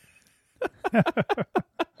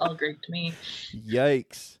 All Greek to me.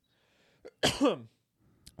 Yikes.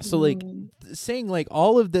 So, like, saying, like,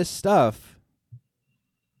 all of this stuff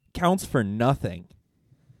counts for nothing.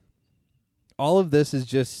 All of this is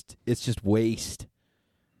just waste.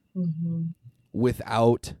 Mm-hmm.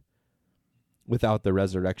 Without the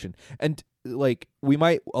resurrection. And, like,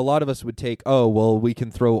 a lot of us would take, oh, well, we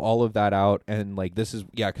can throw all of that out, and, like, this is,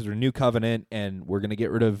 because we're new covenant, and we're going to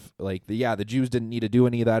get rid of, like, the Jews didn't need to do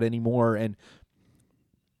any of that anymore, and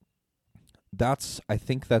I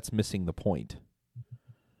think that's missing the point.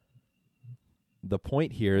 The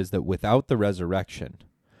point here is that without the resurrection,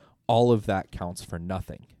 all of that counts for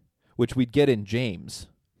nothing, which we'd get in James,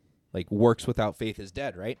 like, works without faith is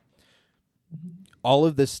dead, right? All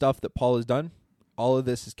of this stuff that Paul has done, all of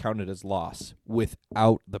this is counted as loss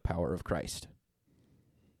without the power of Christ.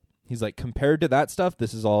 He's like, compared to that stuff,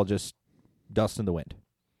 this is all just dust in the wind.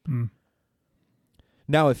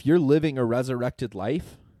 Now, if you're living a resurrected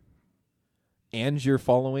life and you're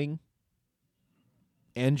following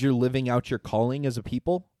and you're living out your calling as a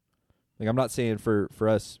people. Like, I'm not saying for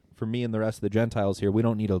us, for me and the rest of the Gentiles here, we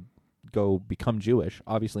don't need to go become Jewish.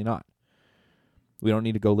 Obviously not. We don't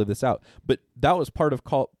need to go live this out. But that was part of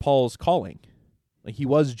Paul's calling. Like, he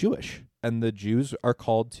was Jewish, and the Jews are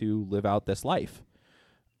called to live out this life.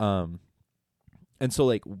 And so,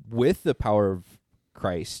 like, with the power of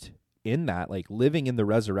Christ in that, like, living in the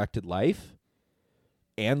resurrected life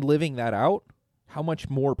and living that out, how much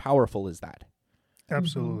more powerful is that?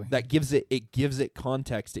 Absolutely. That gives it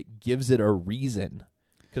context. It gives it a reason.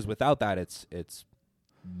 Because without that, it's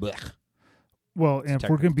blech. Well, and if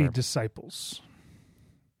we're going to be term. disciples,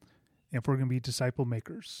 if we're going to be disciple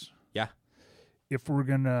makers, Yeah. if we're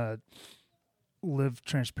going to live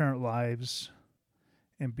transparent lives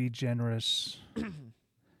and be generous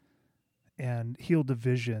and heal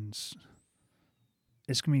divisions,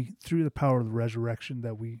 it's going to be through the power of the resurrection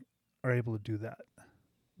that we are able to do that.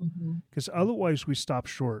 Because otherwise we stop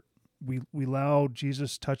short. We allow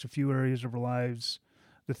Jesus touch a few areas of our lives,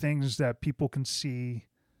 the things that people can see.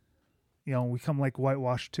 You know, we come like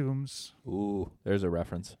whitewashed tombs. Ooh, there's a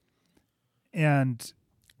reference. And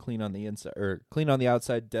Clean on the inside, or clean on the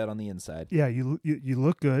outside, dead on the inside. yeah, you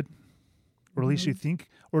look good, or at least you think,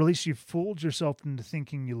 or at least you fooled yourself into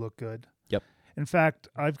thinking you look good. Yep. In fact,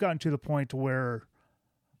 I've gotten to the point where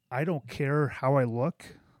I don't care how I look.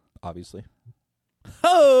 Obviously.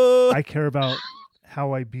 Oh! I care about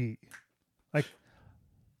how I be. Like,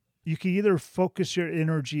 you can either focus your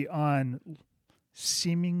energy on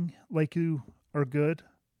seeming like you are good,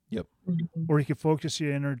 Yep. or you can focus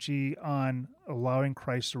your energy on allowing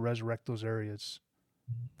Christ to resurrect those areas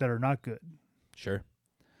that are not good. Sure.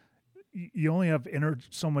 You only have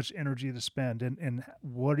so much energy to spend, and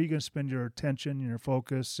what are you going to spend your attention and your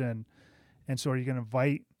focus, and so are you going to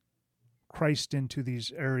invite Christ into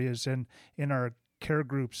these areas? And in our care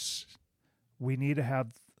groups, we need to have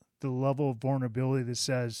the level of vulnerability that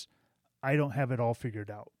says, I don't have it all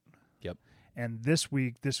figured out. Yep. And this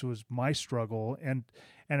week, this was my struggle, and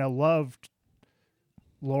I loved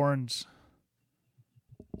Lauren's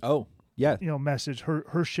Oh, yeah. message,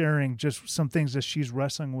 her sharing just some things that she's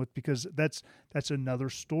wrestling with, because that's another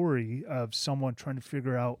story of someone trying to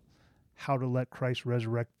figure out how to let Christ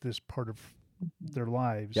resurrect this part of their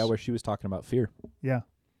lives. Yeah, where she was talking about fear. Yeah.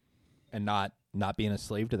 And not being a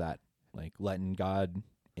slave to that. Like, letting God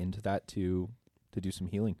into that to do some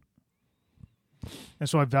healing. And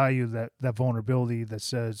so I value that vulnerability that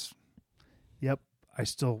says, yep,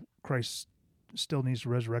 Christ still needs to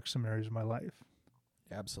resurrect some areas of my life.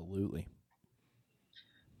 Absolutely.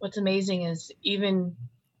 What's amazing is even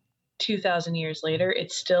 2,000 years later,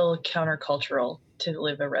 it's still countercultural to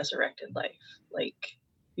live a resurrected life. Like,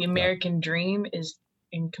 the American dream is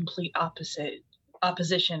in complete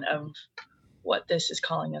opposition of what this is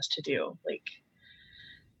calling us to do. Like,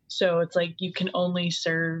 so it's like, you can only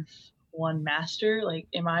serve one master. Like,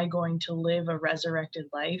 am I going to live a resurrected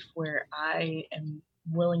life where I am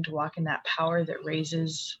willing to walk in that power that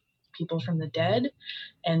raises people from the dead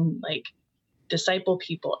and like disciple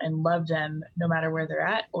people and love them no matter where they're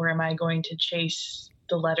at? Or am I going to chase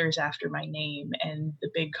the letters after my name and the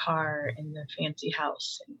big car and the fancy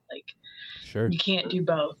house? And like, Sure. you can't do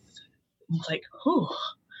both. It's like, whew.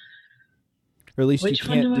 Or at least Which you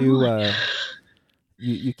can't one do I do want?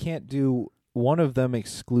 you can't do one of them.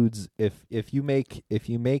 Excludes if you make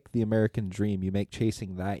the American dream, you make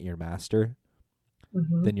chasing that your master,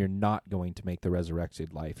 then you're not going to make the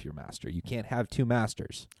resurrected life your master. You can't have two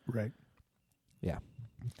masters. Right. Yeah.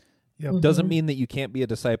 Yep. Doesn't mean that you can't be a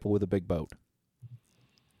disciple with a big boat.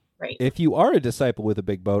 Right. If you are a disciple with a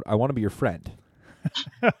big boat, I want to be your friend.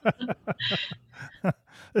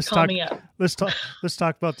 Call me up. Let's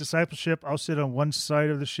talk about discipleship. I'll sit on one side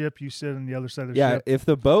of the ship. You sit on the other side of the Yeah, ship.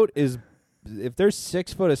 if there's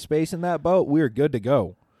 6 foot of space in that boat, we're good to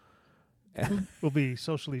go. We'll be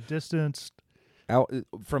socially distanced. Out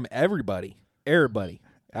from everybody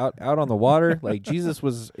out on the water. Like, he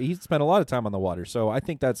spent a lot of time on the water, so I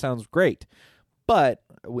think that sounds great. But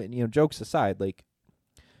when jokes aside, like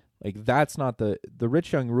that's not the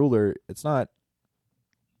rich young ruler.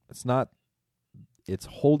 It's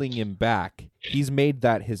holding him back. He's made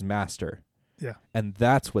that his master. Yeah. And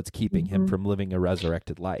that's what's keeping him from living a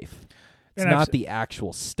resurrected life. It's And not the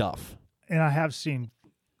actual stuff. And I have seen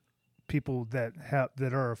people that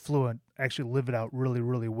are affluent actually live it out really,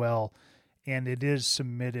 really well, and it is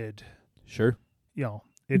submitted. Sure.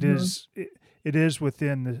 It is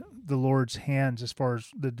within the Lord's hands as far as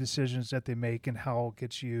the decisions that they make and how it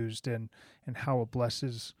gets used and how it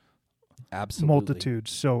blesses Absolutely.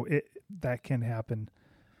 multitudes. So that can happen.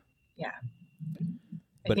 Yeah.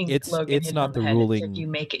 But think it's Logan hit not on the head. ruling. It's if you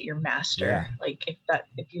make it your master, Yeah. like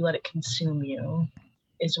if you let it consume you,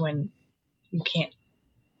 is when you can't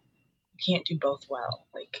do both well.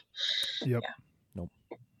 Like, Yep. yeah. Nope.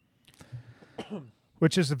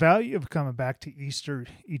 Which is the value of coming back to Easter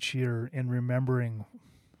each year and remembering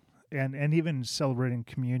and even celebrating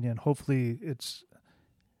communion. Hopefully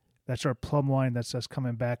that's our plumb line. That's us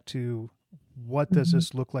coming back to what does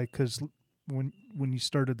this look like? Because when you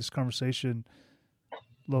started this conversation,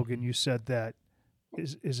 Logan, you said that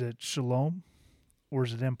is it shalom or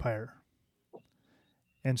is it empire?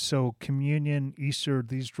 And so communion, Easter,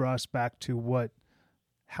 these draw us back to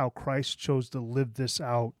how Christ chose to live this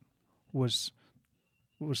out was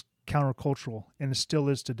countercultural, and it still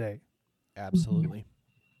is today. Absolutely.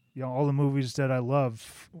 You know, all the movies that I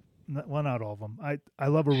love, well, not all of them. I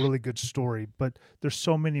love a really good story, but there's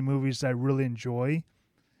so many movies that I really enjoy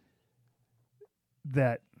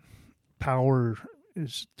that power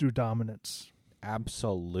is through dominance.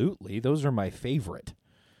 Absolutely. Those are my favorite.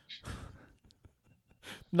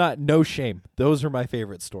 No shame. Those are my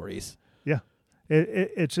favorite stories. Yeah.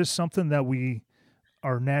 It's just something that we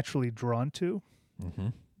are naturally drawn to,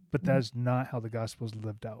 but that's not how the gospel is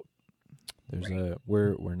lived out.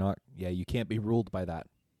 We're not, you can't be ruled by that.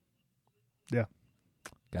 Yeah.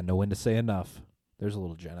 Got no when to say enough. There's a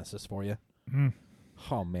little Genesis for you. Mm.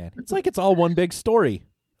 Oh, man. It's like it's all one big story.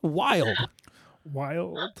 Wild.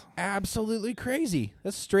 Absolutely crazy.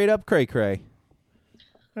 That's straight up cray-cray.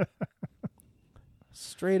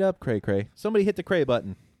 Straight up cray-cray. Somebody hit the cray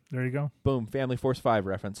button. There you go. Boom. Family Force 5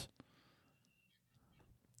 reference.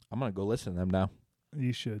 I'm going to go listen to them now.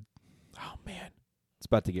 You should. Oh, man. It's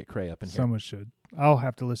about to get cray up in here. Someone should. I'll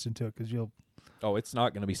have to listen to it because you'll. Oh, it's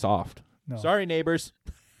not going to be soft. No. Sorry, neighbors.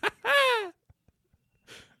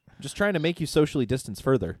 Just trying to make you socially distance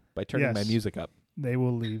further by turning my music up. They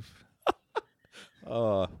will leave.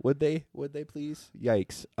 Would they? Would they please?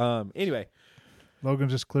 Yikes. Anyway. Logan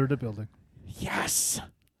just cleared the building. Yes.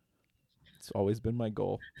 It's always been my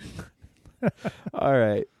goal. All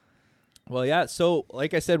right. Well, yeah. So,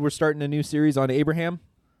 like I said, we're starting a new series on Abraham.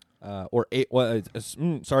 Sorry,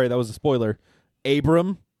 that was a spoiler.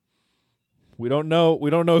 Abram. We don't know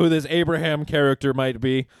who this Abraham character might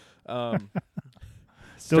be. Don't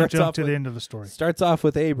jump to the end of the story. Starts off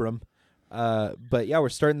with Abram. But yeah, we're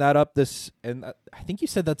starting that up and I think you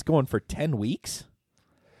said that's going for 10 weeks.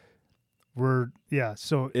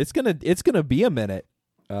 So it's gonna be a minute.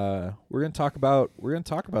 We're gonna talk about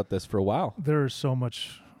this for a while. There's so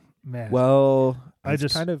much, man. Well, I read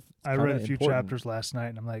a few important. chapters last night,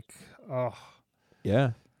 and I'm like, oh,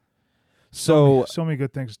 yeah. So many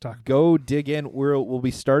good things to talk about. Go dig in. We'll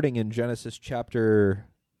be starting in Genesis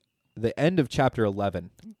the end of chapter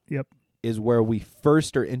 11. Yep, is where we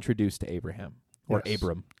first are introduced to Abraham or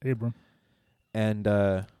Abram. And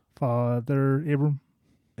Father Abram.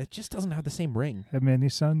 It just doesn't have the same ring. Had many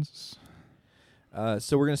sons.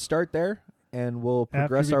 So we're going to start there, and we'll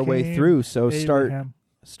progress our way through. So Abraham.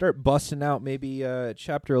 start busting out maybe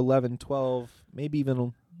chapter 11, 12, maybe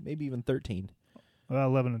even 13.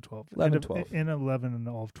 11 and 12. 11 and 12. In 11 and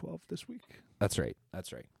all of 12 this week. That's right.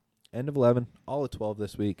 End of 11, all of 12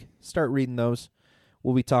 this week. Start reading those.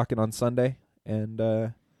 We'll be talking on Sunday, and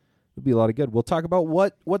it'll be a lot of good. We'll talk about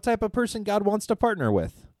what type of person God wants to partner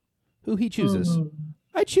with, who he chooses.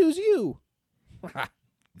 I choose you.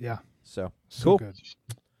 Yeah. So cool. Good.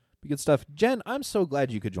 Be good stuff. Jen, I'm so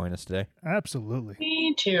glad you could join us today. Absolutely.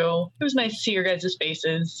 Me too. It was nice to see your guys'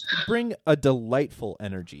 faces. You bring a delightful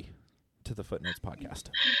energy to the Footnotes podcast.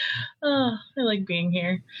 I like being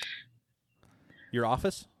here. Your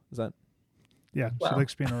office? Is that? Yeah, well, she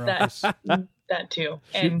likes being in her office. That too.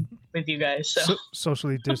 And with you guys. So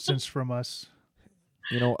socially distanced from us.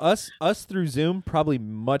 You know, us through Zoom, probably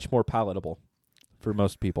much more palatable for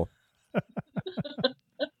most people.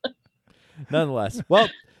 Nonetheless. Well,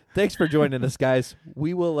 thanks for joining us, guys.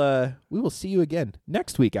 We will see you again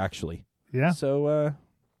next week, actually. Yeah. So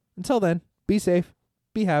until then, be safe,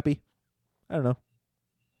 be happy. I don't know.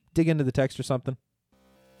 Dig into the text or something.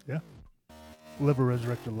 Yeah. Live a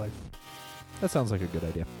resurrected life. That sounds like a good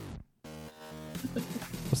idea.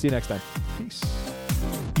 We'll see you next time. Peace.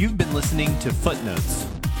 You've been listening to Footnotes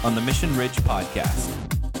on the Mission Ridge podcast.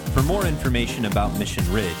 For more information about Mission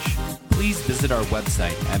Ridge, please visit our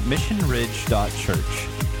website at missionridge.church.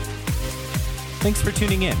 Thanks for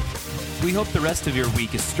tuning in. We hope the rest of your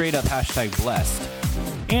week is straight up #blessed,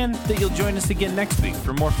 and that you'll join us again next week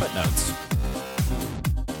for more Footnotes.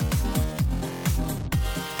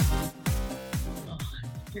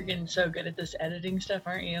 You're getting so good at this editing stuff,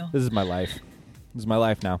 aren't you? This is my life. This is my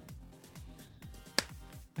life now.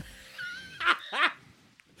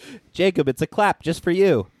 Jacob, it's a clap just for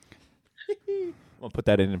you. We'll put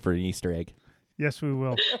that in for an Easter egg. Yes, we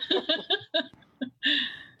will.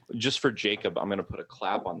 Just for Jacob, I'm going to put a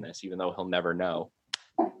clap on this, even though he'll never know.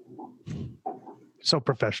 So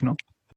professional.